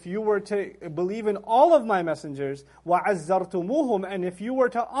 and if you were to believe in all of my messengers, وَعَزَّرْتُمُوهُمْ, and if you were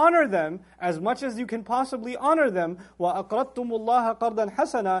to honor them as much as you can possibly honor them, وَأَقْرَضْتُمُ اللَّهَ قَرْضًا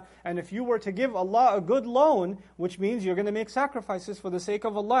حَسَنًا, and if you were to give Allah a good loan, which means you're going to make sacrifices for the sake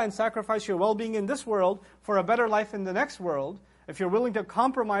of Allah and sacrifice your well-being in this world for a better life in the next world, if you're willing to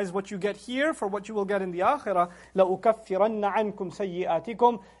compromise what you get here for what you will get in the akhirah, لَأُكَفِّرَنَّ عَنْكُمْ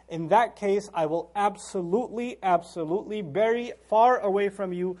سَيِّئَاتِكُمْ, in that case, I will absolutely bury far away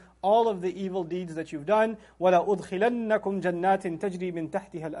from you all of the evil deeds that you've done. وَلَأُدْخِلَنَّكُمْ جَنَّاتٍ تَجْرِي مِنْ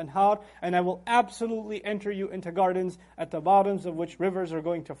تَحْتِهَا الْأَنْهَارِ, and I will absolutely enter you into gardens at the bottoms of which rivers are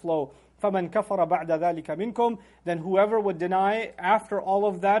going to flow. فَمَنْ كَفَرَ بَعْدَ ذَلِكَ مِنْكُمْ, then whoever would deny after all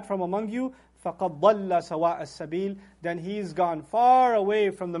of that from among you, فَقَدْ ضَلَّ سَوَاءَ السَّبِيلِ, then he's gone far away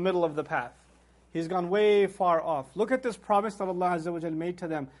from the middle of the path. He's gone way far off. Look at this promise that Allah Azza wa Jal made to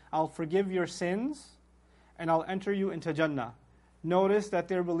them. I'll forgive your sins and I'll enter you into Jannah. Notice that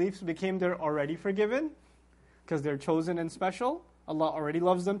their beliefs became they're already forgiven because they're chosen and special. Allah already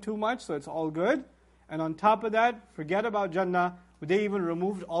loves them too much, so it's all good. And on top of that, forget about Jannah. They even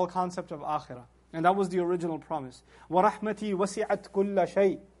removed all concept of Akhirah. And that was the original promise. وَرَحْمَتِي وَسِعَتْ كُلَّ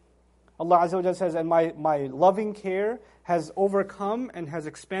شَيْءٍ. Allah Azza wa Jalla says, and my loving care has overcome and has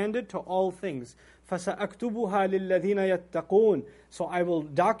expanded to all things. فَسَأَكْتُبُهَا لِلَّذِينَ يَتَّقُونَ. So I will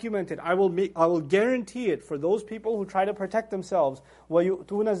document it, I will guarantee it for those people who try to protect themselves. وَيُؤْتُونَ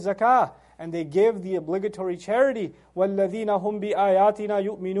الزَّكَاةَ, and they give the obligatory charity. وَالَّذِينَ هُمْ بِآيَاتِنَا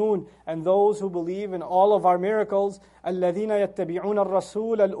يُؤْمِنُونَ, and those who believe in all of our miracles. الَّذِينَ يَتَّبِعُونَ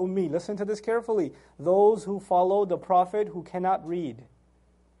الرَّسُولَ الْأُمِّي. Listen to this carefully. Those who follow the Prophet who cannot read.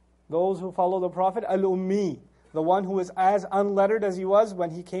 Those who follow the Prophet, al-ummi, the one who is as unlettered as he was when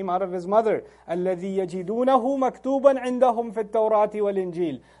he came out of his mother. الَّذِي يَجِدُونَهُ مَكْتُوبًا عِنْدَهُمْ فِي التَّوْرَاةِ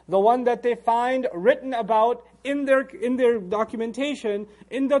وَالْإِنْجِيلِ. The one that they find written about in their documentation,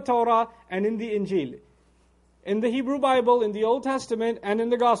 in the Tawrah and in the Injil. In the Hebrew Bible, in the Old Testament, and in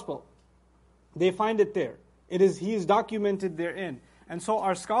the Gospel. They find it there. He is documented therein. And so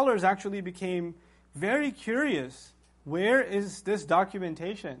our scholars actually became very curious. Where is this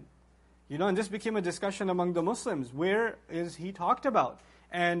documentation? And this became a discussion among the Muslims. Where is he talked about?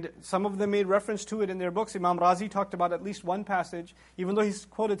 And some of them made reference to it in their books. Imam Razi talked about at least one passage, even though he's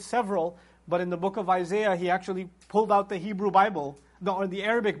quoted several. But in the book of Isaiah, he actually pulled out the Hebrew Bible, or the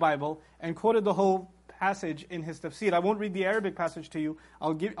Arabic Bible, and quoted the whole passage in his tafsir. I won't read the Arabic passage to you.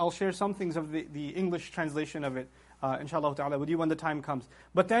 I'll share some things of the English translation of it, inshallah ta'ala, with you when the time comes.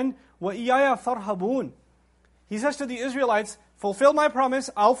 But then, وَإِيَّايَ فَارْهَبُونَ. He says to the Israelites, fulfill my promise,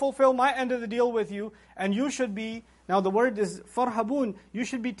 I'll fulfill my end of the deal with you, and you should be, now the word is farhabun, you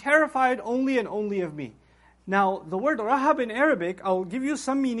should be terrified only and only of me. Now the word rahab in Arabic, I'll give you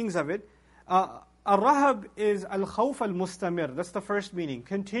some meanings of it. Ar-rahab is al-khawf al-mustamir, that's the first meaning,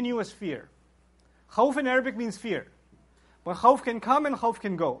 continuous fear. Khawf in Arabic means fear. But khawf can come and khawf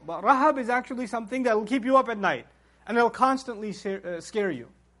can go. But rahab is actually something that will keep you up at night, and it'll constantly scare you.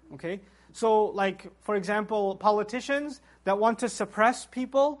 Okay? So, like, for example, politicians that want to suppress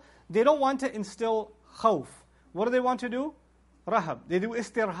people, they don't want to instill khawf. What do they want to do? Rahab. They do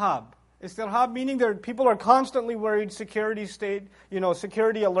istirhab. Istirhab meaning people are constantly worried, security state,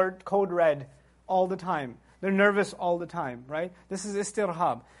 security alert, code red, all the time. They're nervous all the time, right? This is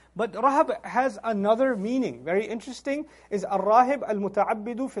istirhab. But rahab has another meaning, very interesting, is ar-rahib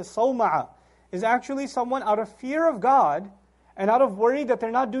al-muta'abbidu fi sawma'a, is actually someone out of fear of God, and out of worry that they're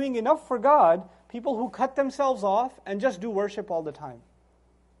not doing enough for God, people who cut themselves off and just do worship all the time.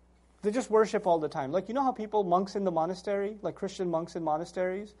 They just worship all the time. Like, how monks in the monastery, like Christian monks in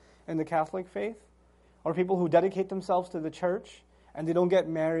monasteries in the Catholic faith, or people who dedicate themselves to the church, and they don't get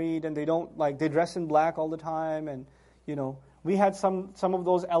married, and they dress in black all the time, and, we had some of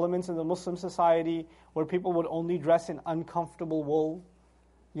those elements in the Muslim society where people would only dress in uncomfortable wool,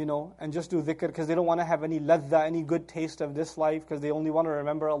 and just do dhikr because they don't want to have any ladha, any good taste of this life because they only want to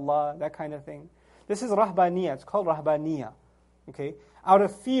remember Allah, that kind of thing. This is rahbaniyah, it's called rahbaniyah. Okay? Out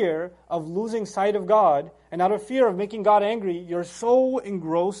of fear of losing sight of God, and out of fear of making God angry, you're so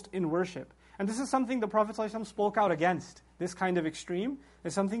engrossed in worship. And this is something the Prophet ﷺ spoke out against. This kind of extreme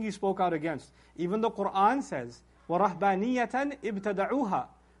is something he spoke out against. Even the Qur'an says, وَرَهْبَانِيَّةً ابْتَدَعُوهَا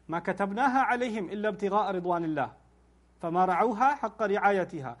مَا كَتَبْنَاهَا عَلَيْهِمْ إِلَّا ابْتِغَاءَ رِضْوَانِ اللَّهِ فَمَا رَعَوْهَا حَقَّ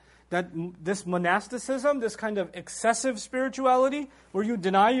رِعَايَتِهَا. That this monasticism, this kind of excessive spirituality, where you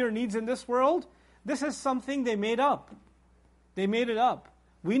deny your needs in this world, this is something they made up. They made it up.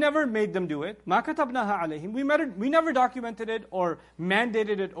 We never made them do it. مَا كَتَبْنَاهَا عَلَيْهِمْ. We never documented it or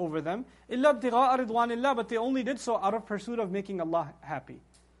mandated it over them. إِلَّا ابْتِغَاءَ رِضْوَانِ اللَّهِ. But they only did so out of pursuit of making Allah happy.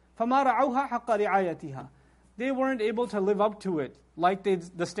 فَمَا رَعَوْهَا حَقَّ رِعَايَتِهَا. They weren't able to live up to it like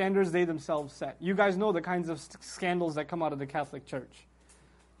the standards they themselves set. You guys know the kinds of scandals that come out of the Catholic Church.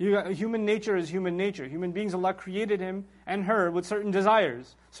 Human nature is human nature. Human beings, Allah created him and her with certain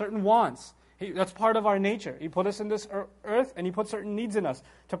desires, certain wants. That's part of our nature. He put us in this earth and He put certain needs in us.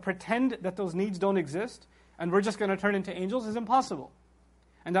 To pretend that those needs don't exist and we're just going to turn into angels is impossible.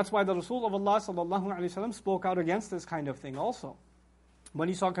 And that's why the Rasul of Allah SAW spoke out against this kind of thing also. When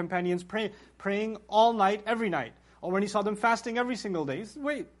he saw companions praying all night, every night, or when he saw them fasting every single day, he said,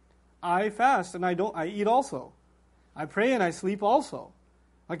 wait, I fast and I eat also. I pray and I sleep also.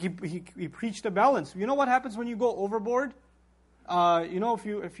 Like he preached a balance. You know what happens when you go overboard?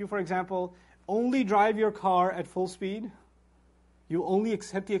 If you, for example, only drive your car at full speed, you only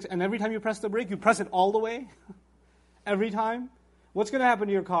accept and every time you press the brake, you press it all the way, every time, what's going to happen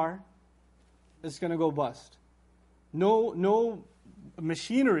to your car? It's going to go bust. No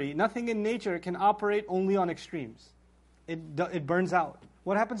machinery, nothing in nature can operate only on extremes. It burns out.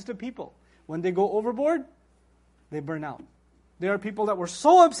 What happens to people? When they go overboard, they burn out. There are people that were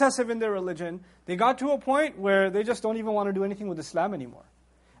so obsessive in their religion, they got to a point where they just don't even want to do anything with Islam anymore.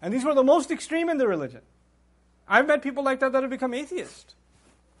 And these were the most extreme in their religion. I've met people like that have become atheists.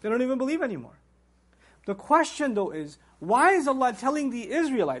 They don't even believe anymore. The question though is, why is Allah telling the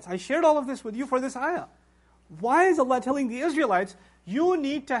Israelites, I shared all of this with you for this ayah. Why is Allah telling the Israelites, you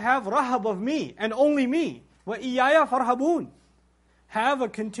need to have rahab of me and only me. وَإِيَّايَ فَارْهَبُونَ. Have a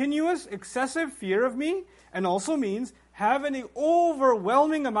continuous, excessive fear of me, and also means have an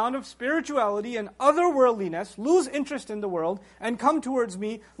overwhelming amount of spirituality and otherworldliness, lose interest in the world, and come towards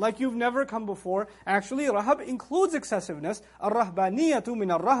me like you've never come before. Actually, rahab includes excessiveness. الرهبانية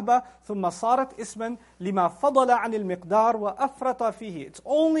من الرهبة ثم صارت اسما لما فضل عن المقدار وأفرط فيه. It's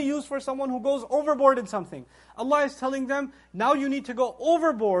only used for someone who goes overboard in something. Allah is telling them, now you need to go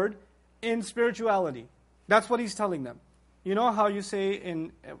overboard in spirituality. That's what He's telling them. You know how you say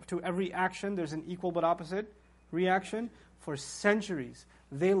to every action there's an equal but opposite reaction? For centuries,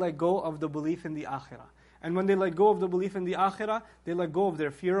 they let go of the belief in the akhirah. And when they let go of the belief in the akhirah, they let go of their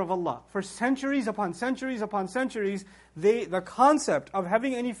fear of Allah. For centuries upon centuries upon centuries, the concept of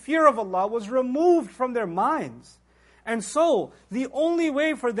having any fear of Allah was removed from their minds. And so, the only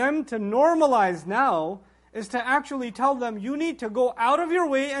way for them to normalize now is to actually tell them, you need to go out of your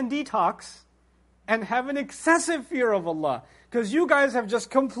way and detox and have an excessive fear of Allah. Because you guys have just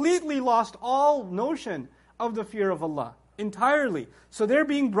completely lost all notion of the fear of Allah entirely. So they're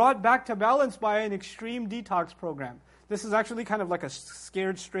being brought back to balance by an extreme detox program. This is actually kind of like a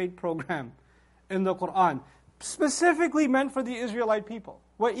scared straight program in the Qur'an, specifically meant for the Israelite people.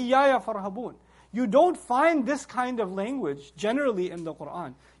 وَإِيَّايَ فَارْهَبُونَ. You don't find this kind of language generally in the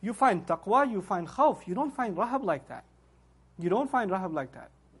Qur'an. You find taqwa, you find khawf. You don't find rahab like that. You don't find rahab like that.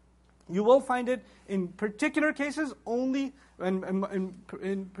 You will find it in particular cases only, in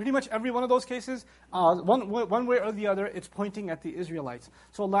pretty much every one of those cases, one way or the other, it's pointing at the Israelites.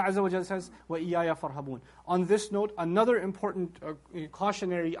 So Allah Azza wa Jalla says, وَإِيَّايَ فَارْهَبُونَ. On this note, another important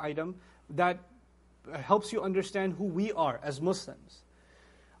cautionary item that helps you understand who we are as Muslims.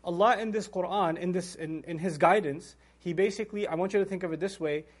 Allah in this Qur'an, in His guidance, He basically, I want you to think of it this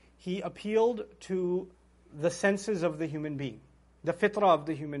way, He appealed to the senses of the human being, the fitrah of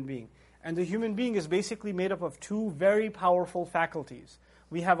the human being. And the human being is basically made up of two very powerful faculties.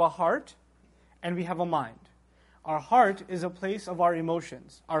 We have a heart and we have a mind. Our heart is a place of our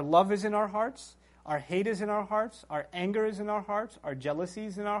emotions. Our love is in our hearts, our hate is in our hearts, our anger is in our hearts, our jealousy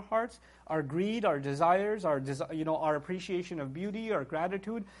is in our hearts, our greed, our desires, our appreciation of beauty, our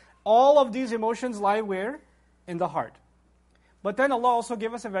gratitude. All of these emotions lie where? In the heart. But then Allah also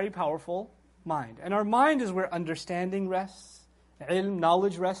gave us a very powerful mind. And our mind is where understanding rests. Ilm,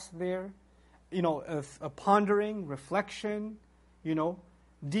 knowledge rests there, a pondering, reflection,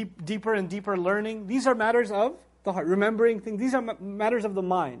 deeper and deeper learning. These are matters of the heart, remembering things. These are matters of the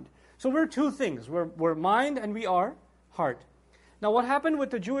mind. So we're two things. We're mind and we are heart. Now what happened with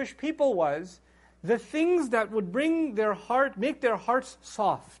the Jewish people was, the things that would make their hearts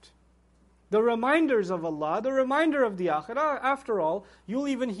soft, the reminders of Allah, the reminder of the Akhirah. After all, you'll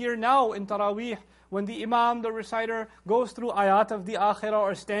even hear now in Taraweeh, when the Imam, the reciter, goes through ayat of the Akhirah,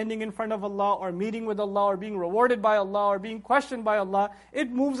 or standing in front of Allah, or meeting with Allah, or being rewarded by Allah, or being questioned by Allah, it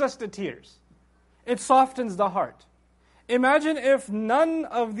moves us to tears. It softens the heart. Imagine if none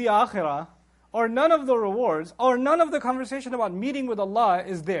of the Akhirah, or none of the rewards, or none of the conversation about meeting with Allah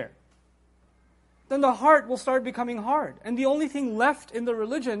is there. Then the heart will start becoming hard. And the only thing left in the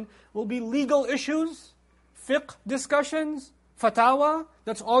religion will be legal issues, fiqh discussions, fatawa.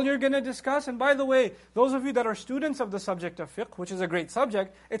 That's all you're going to discuss. And by the way, those of you that are students of the subject of fiqh, which is a great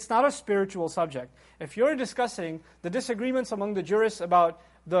subject, it's not a spiritual subject. If you're discussing the disagreements among the jurists about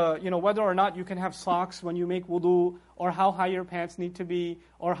whether or not you can have socks when you make wudu, or how high your pants need to be,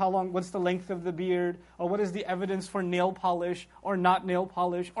 or what's the length of the beard, or what is the evidence for nail polish or not nail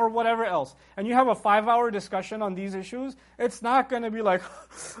polish, or whatever else, and you have a 5-hour discussion on these issues, it's not going to be like,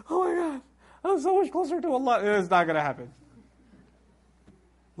 oh my God, I'm so much closer to Allah. It's not going to happen.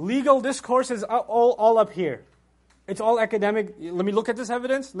 Legal discourse is all up here. It's all academic. Let me look at this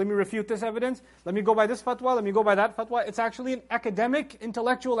evidence. Let me refute this evidence. Let me go by this fatwa. Let me go by that fatwa. It's actually an academic,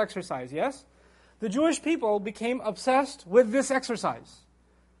 intellectual exercise, yes? The Jewish people became obsessed with this exercise.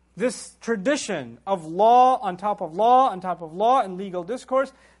 This tradition of law on top of law on top of law and legal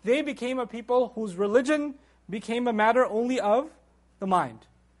discourse. They became a people whose religion became a matter only of the mind.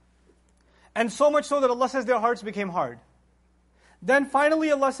 And so much so that Allah says their hearts became hard. Then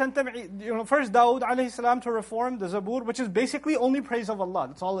finally Allah sent them, first Dawood alayhi salam to reform the Zabur, which is basically only praise of Allah.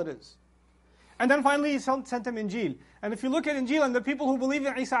 That's all it is. And then finally He sent them Injil. And if you look at Injil and the people who believe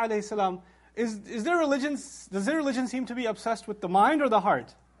in Isa alayhi salam, does their religion seem to be obsessed with the mind or the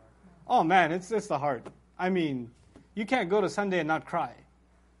heart? Oh man, it's the heart. I mean, you can't go to Sunday and not cry.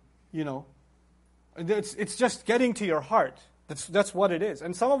 It's just getting to your heart. That's what it is.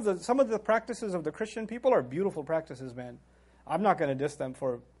 And some of the practices of the Christian people are beautiful practices, man. I'm not going to diss them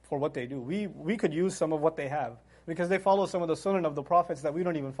for what they do. We could use some of what they have, because they follow some of the sunnah of the prophets that we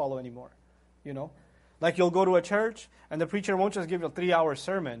don't even follow anymore. Like you'll go to a church and the preacher won't just give you a 3-hour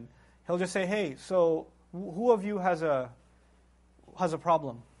sermon. He'll just say, hey, so who of you has a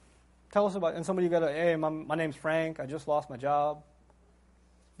problem? Tell us about it. And somebody hey, my name's Frank. I just lost my job.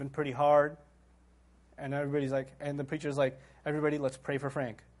 It's been pretty hard. And the preacher's like, everybody, let's pray for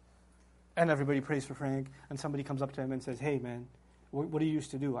Frank. And everybody prays for Frank, and somebody comes up to him and says, hey man, what do you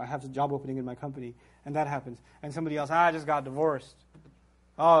used to do? I have a job opening in my company. And that happens. And somebody else, I just got divorced.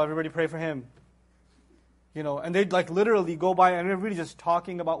 Oh, everybody pray for him. And they'd literally go by and everybody's just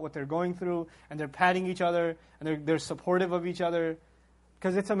talking about what they're going through, and they're patting each other, and they're supportive of each other.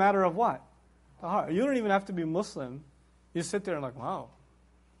 Because it's a matter of what? The heart. You don't even have to be Muslim. You sit there and wow,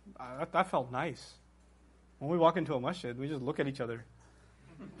 that felt nice. When we walk into a masjid, we just look at each other.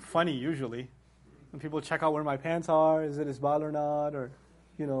 Funny usually. When people check out where my pants are, is it isbal or not, or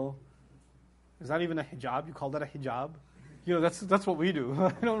is that even a hijab? You call that a hijab? That's what we do.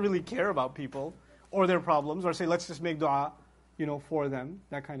 I don't really care about people or their problems, or say let's just make dua, for them,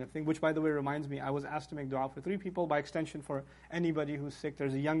 that kind of thing. Which, by the way, reminds me, I was asked to make dua for 3 people, by extension for anybody who's sick.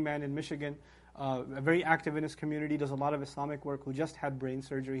 There's a young man in Michigan, very active in his community, does a lot of Islamic work, who just had brain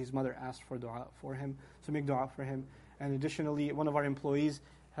surgery. His mother asked for dua for him, so make dua for him. And additionally, one of our employees,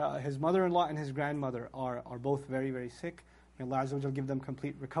 his mother-in-law and his grandmother are both very, very sick. May Allah Azza wa Jal give them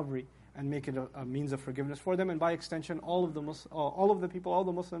complete recovery and make it a means of forgiveness for them. And by extension, all of the people, all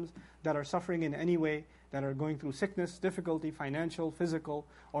the Muslims that are suffering in any way, that are going through sickness, difficulty, financial, physical,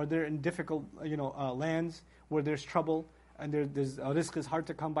 or they're in difficult lands where there's trouble, and there's rizq is hard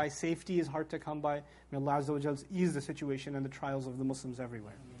to come by, safety is hard to come by. May Allah Azza wa Jal ease the situation and the trials of the Muslims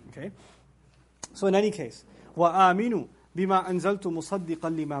everywhere. Okay? So in any case, وَآمِنُوا بِمَا أَنزَلْتُ مُصَدِّقًا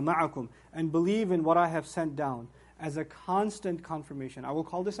لِمَا مَعَكُمْ, and believe in what I have sent down as a constant confirmation. I will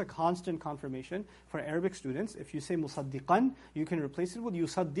call this a constant confirmation for Arabic students. If you say musaddiqan, you can replace it with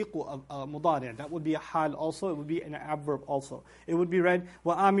yusaddiqu, mudari'. That would be a hal also. It would be an adverb also. It would be read,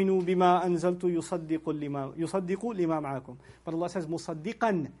 وَآمِنُوا بِمَا أَنزَلْتُ يُصَدِّقُ لِمَا مَعَكُمْ. But Allah says,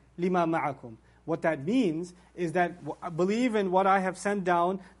 musaddiqan lima ma'akum. What that means is that believe in what I have sent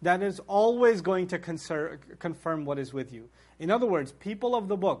down, that is always going to confirm what is with you. In other words, people of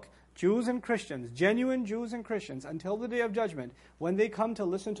the book, Jews and Christians, genuine Jews and Christians, until the Day of Judgment, when they come to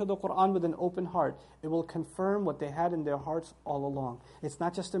listen to the Qur'an with an open heart, it will confirm what they had in their hearts all along. It's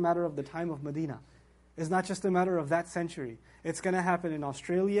not just a matter of the time of Medina. It's not just a matter of that century. It's going to happen in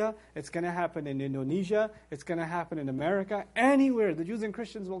Australia. It's going to happen in Indonesia. It's going to happen in America. Anywhere the Jews and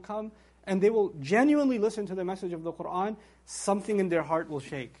Christians will come, and they will genuinely listen to the message of the Qur'an, something in their heart will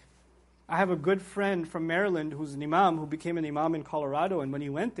shake. I have a good friend from Maryland who's an imam, who became an imam in Colorado, and when he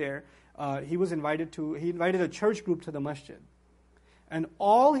went there, he invited a church group to the masjid. And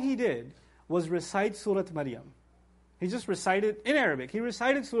all he did was recite Surat Maryam. He just recited, in Arabic, he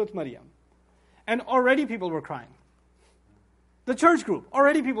recited Surat Maryam. And already people were crying. The church group,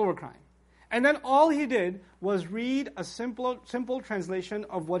 already people were crying. And then all he did was read a simple translation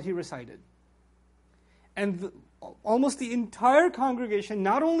of what he recited. And almost the entire congregation,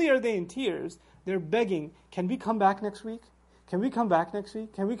 not only are they in tears, they're begging, can we come back next week? Can we come back next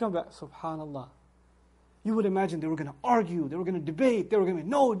week? Can we come back? Subhanallah. You would imagine they were going to argue, they were going to debate, they were going to,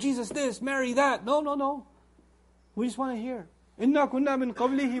 no, Jesus this, Mary that. No. We just want to hear. Inna kunna min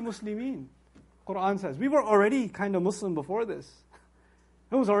qablihi muslimin. Qur'an says, we were already kind of Muslim before this.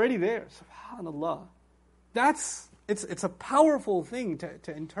 It was already there. Subhanallah. It's a powerful thing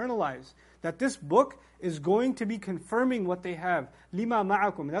to internalize, that this book is going to be confirming what they have. Lima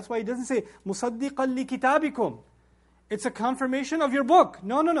ma'akum. That's why he doesn't say, musaddiqan li kitabikum. It's a confirmation of your book.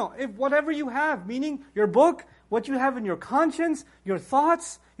 No. If whatever you have, meaning your book, what you have in your conscience, your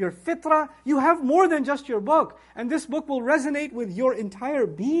thoughts, your fitrah, you have more than just your book. And this book will resonate with your entire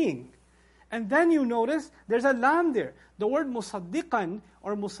being. And then you notice there's a lam there. The word musaddiqan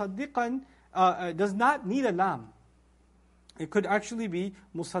or musaddiqan does not need a lam. It could actually be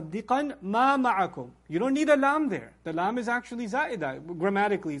musaddiqan ma ma'akum. You don't need a lam there. The lam is actually za'idah.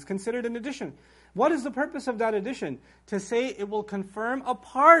 Grammatically, it's considered an addition. What is the purpose of that addition? To say it will confirm a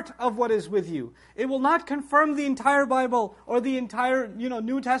part of what is with you. It will not confirm the entire Bible or the entire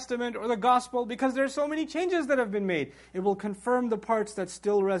New Testament or the Gospel, because there are so many changes that have been made. It will confirm the parts that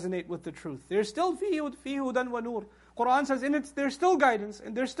still resonate with the truth. There's still fihi hudan wa nur. Qur'an says in it there's still guidance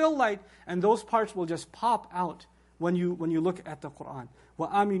and there's still light, and those parts will just pop out when you look at the Qur'an.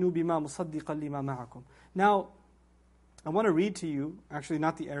 وَآمِنُوا بِمَا مُصَدِّقًا لِمَا مَعَكُمْ. Now, I want to read to you, actually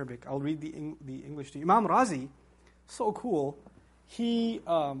not the Arabic, I'll read the English to you. Imam Razi, so cool, he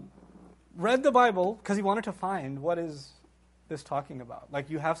read the Bible because he wanted to find what is this talking about.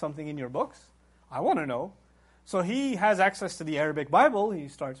 Like, you have something in your books? I want to know. So he has access to the Arabic Bible, he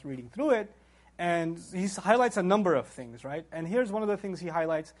starts reading through it, and he highlights a number of things, right? And here's one of the things he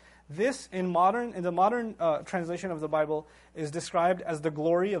highlights. This, in the modern translation of the Bible, is described as the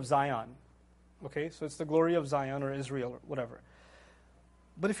glory of Zion. Okay, so it's the glory of Zion or Israel or whatever.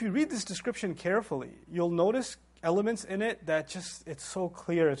 But if you read this description carefully, you'll notice elements in it that it's so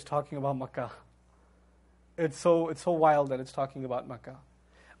clear it's talking about Makkah. It's so wild that it's talking about Makkah.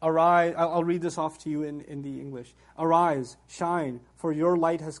 Arise, I'll read this off to you in the English. Arise, shine, for your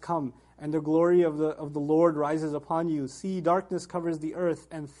light has come, and the glory of the Lord rises upon you. See, darkness covers the earth,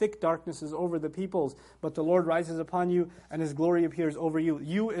 and thick darkness is over the peoples. But the Lord rises upon you, and His glory appears over you.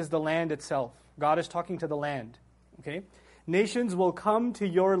 You is the land itself. God is talking to the land. Okay? Nations will come to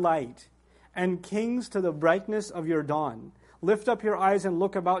your light, and kings to the brightness of your dawn. Lift up your eyes and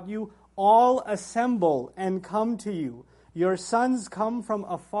look about you. All assemble and come to you. Your sons come from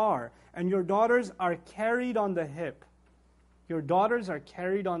afar, and your daughters are carried on the hip. Your daughters are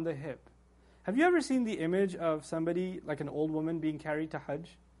carried on the hip. Have you ever seen the image of somebody, like an old woman, being carried to Hajj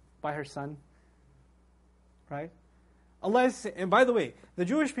by her son? Right? Allah is, and by the way, the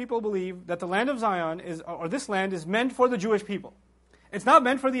Jewish people believe that the land of Zion or this land is meant for the Jewish people. It's not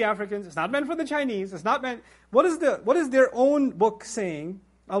meant for the Africans. It's not meant for the Chinese. It's not meant. What is their own book saying?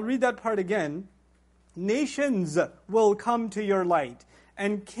 I'll read that part again. Nations will come to your light,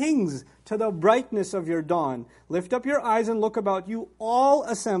 and kings to the brightness of your dawn. Lift up your eyes and look about you. All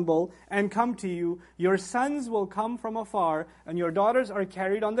assemble and come to you. Your sons will come from afar, and your daughters are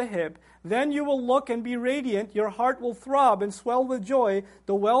carried on the hip. Then you will look and be radiant. Your heart will throb and swell with joy.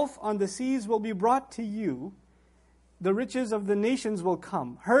 The wealth on the seas will be brought to you. The riches of the nations will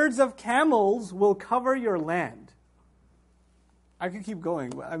come. Herds of camels will cover your land. I could keep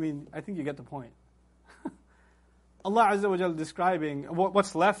going. I mean, I think you get the point. Allah Azza wa Jal describing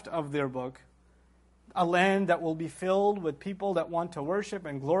what's left of their book, a land that will be filled with people that want to worship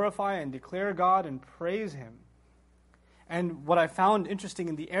and glorify and declare God and praise Him. And what I found interesting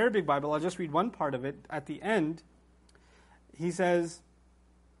in the Arabic Bible, I'll just read one part of it. At the end, he says,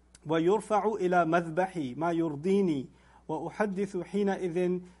 وَيُرْفَعُ إِلَى مَذْبَحِ مَا يُرْضِينِي وَأُحَدِّثُ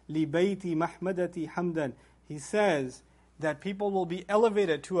حِينَئِذٍ لِبَيْتِ مَحْمَدَةِ حَمْدًا. He says that people will be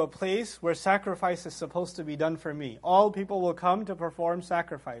elevated to a place where sacrifice is supposed to be done for me. All people will come to perform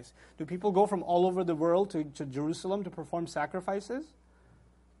sacrifice. Do people go from all over the world to Jerusalem to perform sacrifices?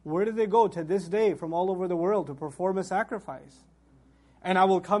 Where do they go to this day from all over the world to perform a sacrifice? And I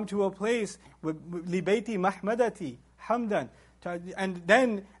will come to a place with libayti mahmadati hamdan. And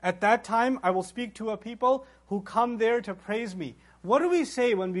then at that time I will speak to a people who come there to praise me. What do we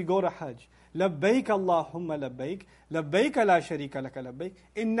say when we go to Hajj? لبيك اللهم لبيك لبيك لا شريك لك لبيك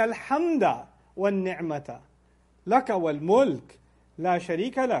إن الحمد والنعمة لك والملك لا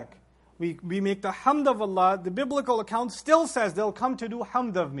شريك لك. We make the hamd of Allah. The biblical account still says they'll come to do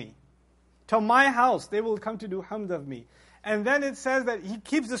hamd of me. To my house, they will come to do hamd of me. And then it says that he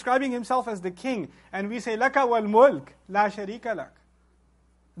keeps describing himself as the king. And we say, لَكَ وَالْمُلْكِ لَا شَرِيكَ لَكَ.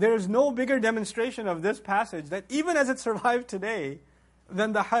 There is no bigger demonstration of this passage that even as it survived today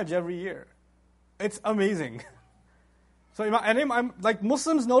than the Hajj every year. It's amazing. So I'm like,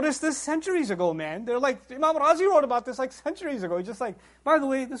 Muslims noticed this centuries ago, man. They're like, Imam Razi wrote about this like centuries ago. He's just like, by the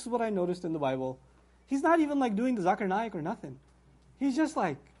way, this is what I noticed in the Bible. He's not even like doing the Zakir Naik or nothing. He's just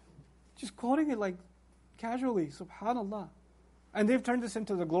like, just quoting it like casually, subhanallah. And they've turned this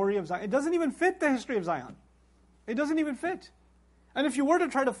into the glory of Zion. It doesn't even fit the history of Zion. It doesn't even fit. And if you were to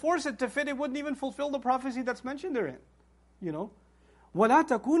try to force it to fit, it wouldn't even fulfill the prophecy that's mentioned therein. You know? وَلَا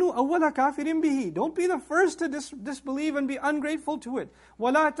تَكُونُوا أَوَّلَ كَافِرٍ بِهِ. Don't be the first to disbelieve and be ungrateful to it.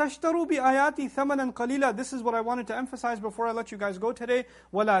 وَلَا تَشْتَرُوا بِآيَاتِ ثَمَنًا قَلِيلًا. This is what I wanted to emphasize before I let you guys go today.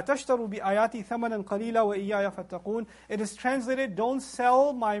 وَلَا تَشْتَرُوا بِآيَاتِ ثَمَنًا قَلِيلًا وَإِيَّايَ فَاتَّقُونَ. It is translated, don't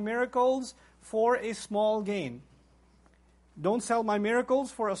sell my miracles for a small gain. Don't sell my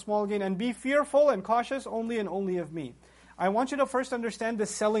miracles for a small gain, and be fearful and cautious only and only of me. I want you to first understand the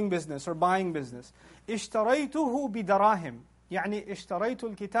selling business or buying business. اشتريته بدراهم. يعني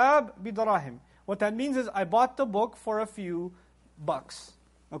اشتريت الكتاب بدراهم. What that means is I bought the book for a few bucks.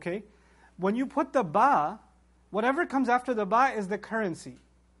 Okay? When you put the ba, whatever comes after the ba is the currency.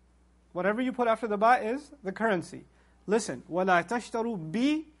 Whatever you put after the ba is the currency. Listen, وَلَا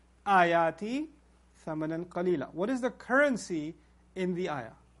تَشْتَرُوا بِآيَاتِ ثَمَنًا قَلِيلًا. What is the currency in the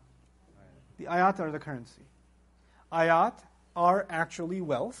ayah? The ayat are the currency. Ayat are actually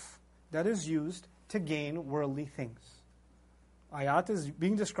wealth that is used to gain worldly things. Ayat is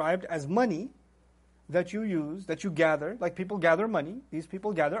being described as money that you use, that you gather, like people gather money. These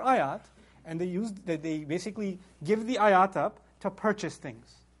people gather ayat, and they basically give the ayat up to purchase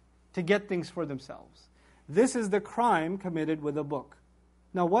things, to get things for themselves. This is the crime committed with a book.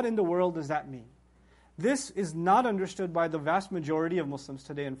 Now, what in the world does that mean? This is not understood by the vast majority of Muslims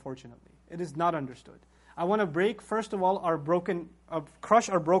today, unfortunately. It is not understood. I want to break, first of all, crush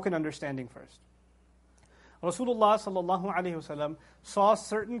our broken understanding first. Rasulullah sallallahu alaihi wasallam saw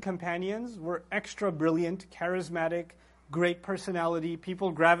certain companions were extra brilliant, charismatic, great personality,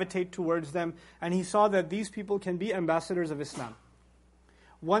 people gravitate towards them, and he saw that these people can be ambassadors of Islam.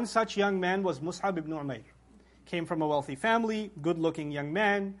 One such young man was Mus'ab ibn Umair. Came from a wealthy family, good-looking young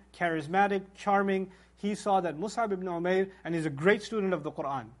man, charismatic, charming. He saw that Mus'ab ibn Umair, and he's a great student of the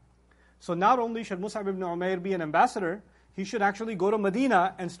Qur'an. So not only should Mus'ab ibn Umair be an ambassador, he should actually go to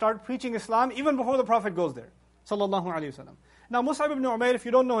Medina and start preaching Islam even before the Prophet goes there. Sallallahu Alaihi Wasallam. Now Mus'ab ibn Umair, if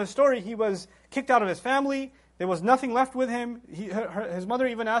you don't know his story, he was kicked out of his family. There was nothing left with him. His mother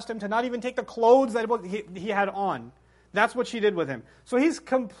even asked him to not even take the clothes that he had on. That's what she did with him. So he's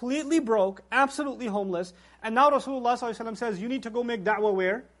completely broke, absolutely homeless. And now Rasulullah ﷺ says, you need to go make da'wah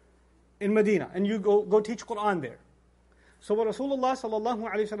where? In Medina. And you go teach Qur'an there. So what Rasulullah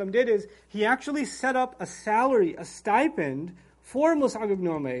ﷺ did is, he actually set up a salary, a stipend for Mus'ab ibn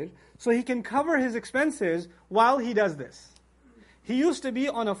Umair, so he can cover his expenses while he does this. He used to be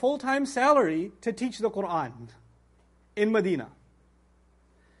on a full-time salary to teach the Qur'an in Medina.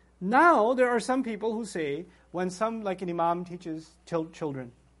 Now there are some people who say, when like an imam teaches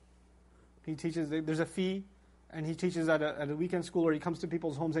children, he teaches, there's a fee, and he teaches at a weekend school, or he comes to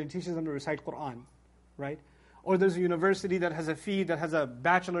people's homes and he teaches them to recite Qur'an, right? Or there's a university that has a fee, that has a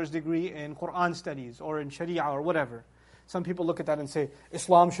bachelor's degree in Qur'an studies, or in Sharia, or whatever. Some people look at that and say,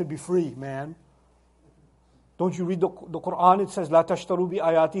 Islam should be free, man. Don't you read the Qur'an? It says, La tashtaru bi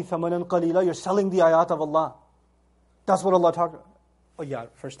ayati thamanan qalila. You're selling the ayat of Allah. That's what Allah talked about. Oh yeah,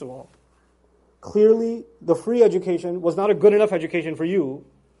 first of all, clearly the free education was not a good enough education for you,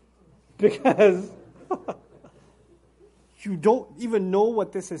 because you don't even know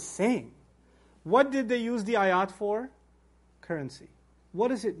what this is saying. What did they use the ayat for? Currency. What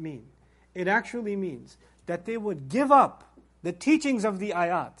does it mean? It actually means that they would give up the teachings of the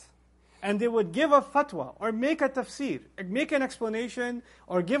ayat, and they would give a fatwa, or make a tafsir, make an explanation,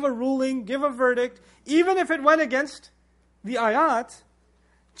 or give a ruling, give a verdict, even if it went against the ayat,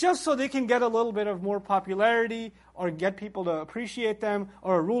 just so they can get a little bit of more popularity, or get people to appreciate them,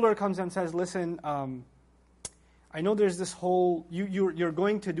 or a ruler comes and says, listen, I know there's this whole, you're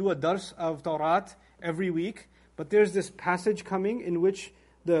going to do a dars of Tawrah every week, but there's this passage coming in which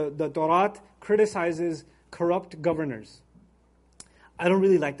the Tawrah criticizes corrupt governors. I don't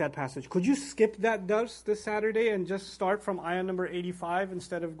really like that passage. Could you skip that dars this Saturday and just start from ayah number 85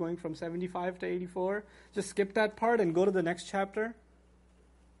 instead of going from 75 to 84? Just skip that part and go to the next chapter.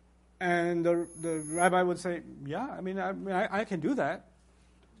 And the rabbi would say, yeah, I can do that.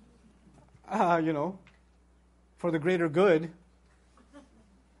 For the greater good.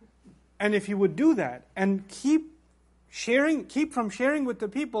 And if you would do that and keep from sharing with the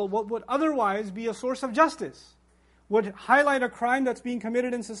people what would otherwise be a source of justice, would highlight a crime that's being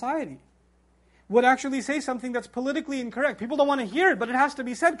committed in society, would actually say something that's politically incorrect. People don't want to hear it, but it has to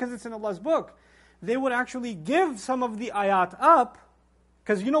be said because it's in Allah's book. They would actually give some of the ayat up,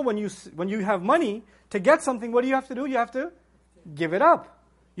 because when you have money, to get something, what do you have to do? You have to give it up.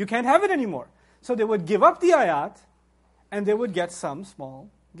 You can't have it anymore. So they would give up the ayat, and they would get some small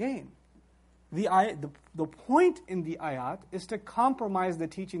gain. The point in the ayat is to compromise the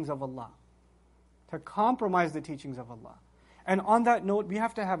teachings of Allah. To compromise the teachings of Allah. And on that note, we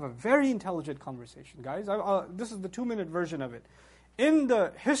have to have a very intelligent conversation, guys. This is the 2-minute version of it. In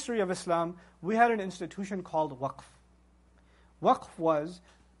the history of Islam, we had an institution called waqf. Waqf was,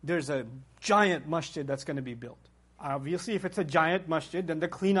 there's a giant masjid that's going to be built. Obviously, if it's a giant masjid, then the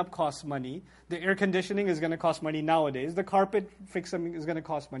cleanup costs money. The air conditioning is going to cost money nowadays. The carpet fixing is going to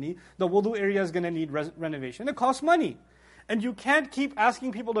cost money. The wudu area is going to need renovation. It costs money. And you can't keep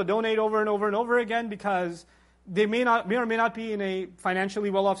asking people to donate over and over and over again because they may or may not be in a financially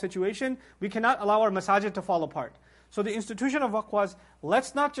well-off situation. We cannot allow our masajid to fall apart. So the institution of waqf was,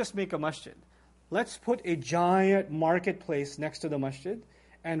 let's not just make a masjid. Let's put a giant marketplace next to the masjid,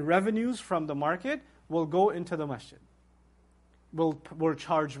 and revenues from the market will go into the masjid. We'll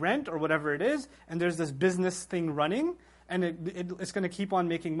charge rent or whatever it is, and there's this business thing running, and it's going to keep on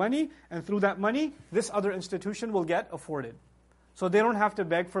making money, and through that money, this other institution will get afforded. So they don't have to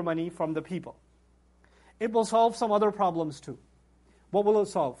beg for money from the people. It will solve some other problems too. What will it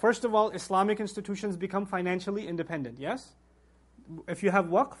solve? First of all, Islamic institutions become financially independent, yes? If you have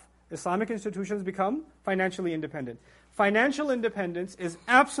waqf, Islamic institutions become financially independent. Financial independence is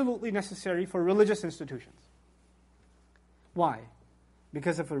absolutely necessary for religious institutions. Why?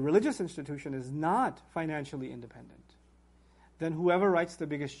 Because if a religious institution is not financially independent, then whoever writes the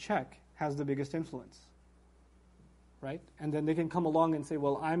biggest check has the biggest influence. Right? And then they can come along and say,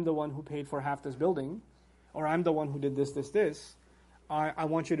 well, I'm the one who paid for half this building, or I'm the one who did this. I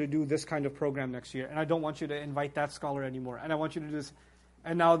want you to do this kind of program next year, and I don't want you to invite that scholar anymore, and I want you to do this.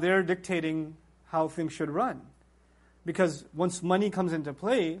 And now they're dictating how things should run. Because once money comes into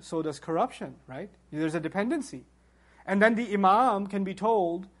play, so does corruption, right? There's a dependency. And then the imam can be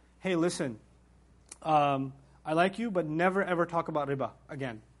told, hey, listen, I like you, but never ever talk about riba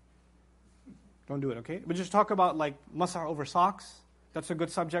again. Don't do it, okay? But just talk about like masah over socks. That's a good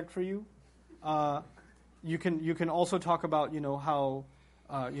subject for you. You can also talk about how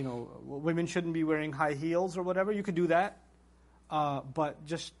women shouldn't be wearing high heels or whatever. You could do that, but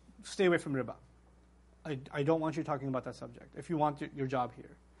just stay away from riba. I don't want you talking about that subject if you want your job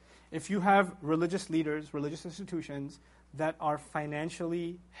here. If you have religious leaders, religious institutions that are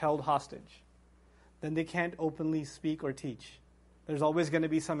financially held hostage, then they can't openly speak or teach. There's always going to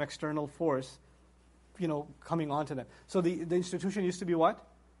be some external force, coming onto them. So the institution used to be what?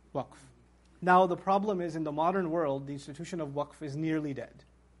 Waqf. Now the problem is, in the modern world, the institution of waqf is nearly dead.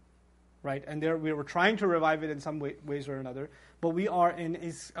 Right? And we were trying to revive it in some ways or another, but we are in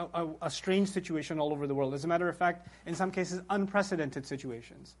a strange situation all over the world. As a matter of fact, in some cases, unprecedented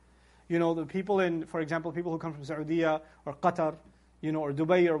situations. The people for example, people who come from Saudi or Qatar, or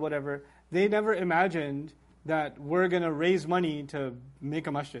Dubai or whatever, they never imagined that we're going to raise money to make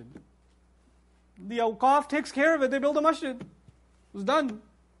a masjid. The Awqaf takes care of it. They build a masjid. It was done.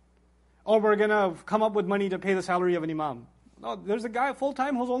 Or we're going to come up with money to pay the salary of an imam. No, there's a guy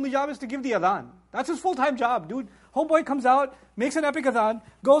full-time whose only job is to give the adhan. That's his full-time job, dude. Homeboy comes out, makes an epic adhan,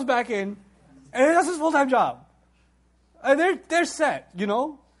 goes back in, and that's his full-time job. And they're set,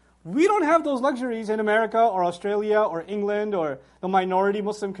 We don't have those luxuries in America or Australia or England or the minority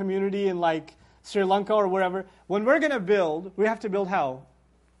Muslim community in like Sri Lanka or wherever. When we're going to build, we have to build how?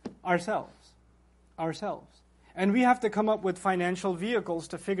 Ourselves. And we have to come up with financial vehicles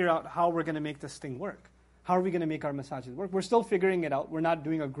to figure out how we're going to make this thing work. How are we going to make our masajid work? We're still figuring it out. We're not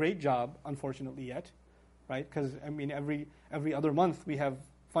doing a great job, unfortunately, yet, right? Because, every other month we have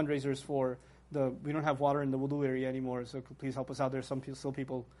fundraisers for we don't have water in the wudu area anymore, so please help us out. There's still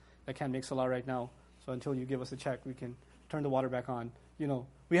people that can't make salah right now, so until you give us a check, we can turn the water back on.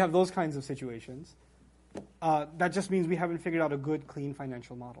 We have those kinds of situations. That just means we haven't figured out a good, clean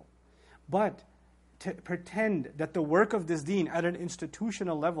financial model. But to pretend that the work of this deen at an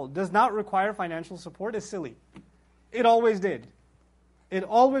institutional level does not require financial support is silly. It always did. It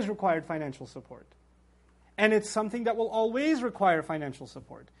always required financial support. And it's something that will always require financial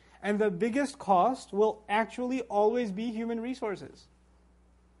support. And the biggest cost will actually always be human resources.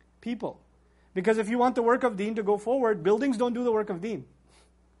 People. Because if you want the work of deen to go forward, buildings don't do the work of deen.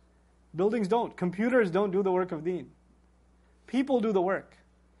 Buildings don't. Computers don't do the work of deen. People do the work.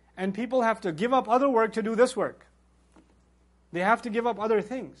 And people have to give up other work to do this work. They have to give up other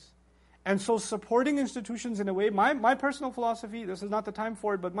things. And so supporting institutions in a way, my personal philosophy, this is not the time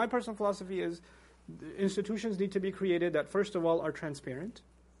for it, but my personal philosophy is institutions need to be created that first of all are transparent.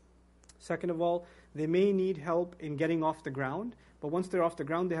 Second of all, they may need help in getting off the ground, but once they're off the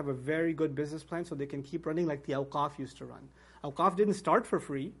ground, they have a very good business plan so they can keep running like the Awqaf used to run. Awqaf didn't start for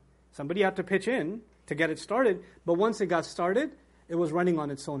free. Somebody had to pitch in to get it started, but once it got started, it was running on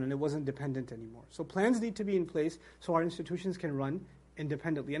its own and it wasn't dependent anymore. So plans need to be in place so our institutions can run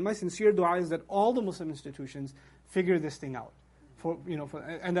independently. And my sincere dua is that all the Muslim institutions figure this thing out,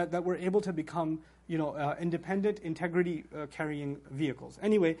 and that we're able to become independent, integrity-carrying vehicles.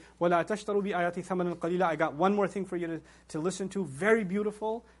 Anyway, وَلَا تَشْتَرُوا بِآيَاتِ ثَمَنًا قَلِيلًا. I got one more thing for you to listen to. Very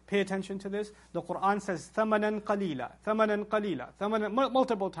beautiful. Pay attention to this. The Qur'an says ثَمَنًا قَلِيلًا, ثَمَنًا قَلِيلًا, ثَمَنًا,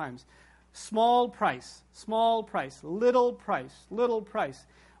 multiple times. Small price, little price.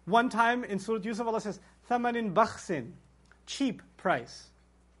 One time in Surah Yusuf, Allah says, ثَمَنٍ بَخْسٍ, cheap price,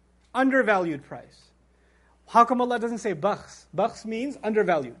 undervalued price. How come Allah doesn't say bakhs? Bakhs means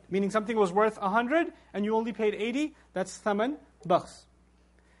undervalued, meaning something was worth 100 and you only paid 80. That's thaman, bakhs.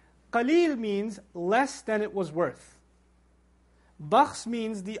 Qaleel means less than it was worth. Bakhs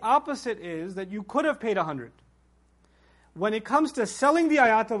means the opposite is that you could have paid 100. When it comes to selling the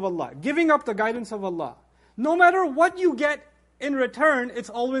ayat of Allah, giving up the guidance of Allah, no matter what you get in return, it's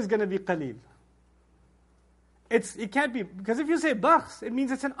always going to be qaleel. It can't be, because if you say bakhs, it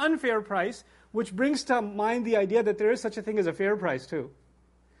means it's an unfair price, which brings to mind the idea that there is such a thing as a fair price too.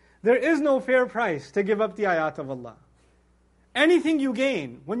 There is no fair price to give up the ayat of Allah. Anything you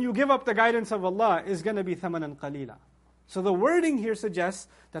gain when you give up the guidance of Allah is going to be thamanan qalila. So the wording here suggests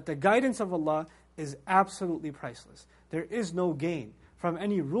that the guidance of Allah is absolutely priceless. There is no gain from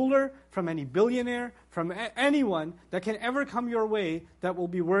any ruler, from any billionaire, from anyone that can ever come your way that will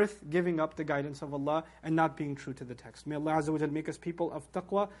be worth giving up the guidance of Allah and not being true to the text. May Allah Azza wa Jal make us people of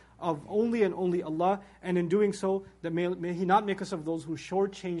taqwa, of only and only Allah, and in doing so, that may He not make us of those who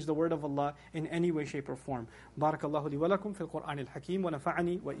shortchange the word of Allah in any way, shape or form. Barakallahu li wa lakum fil Qur'an al-Hakim wa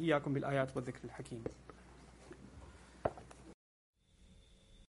nafa'ani wa iyyakum bil ayat wa dhikr al-Hakim.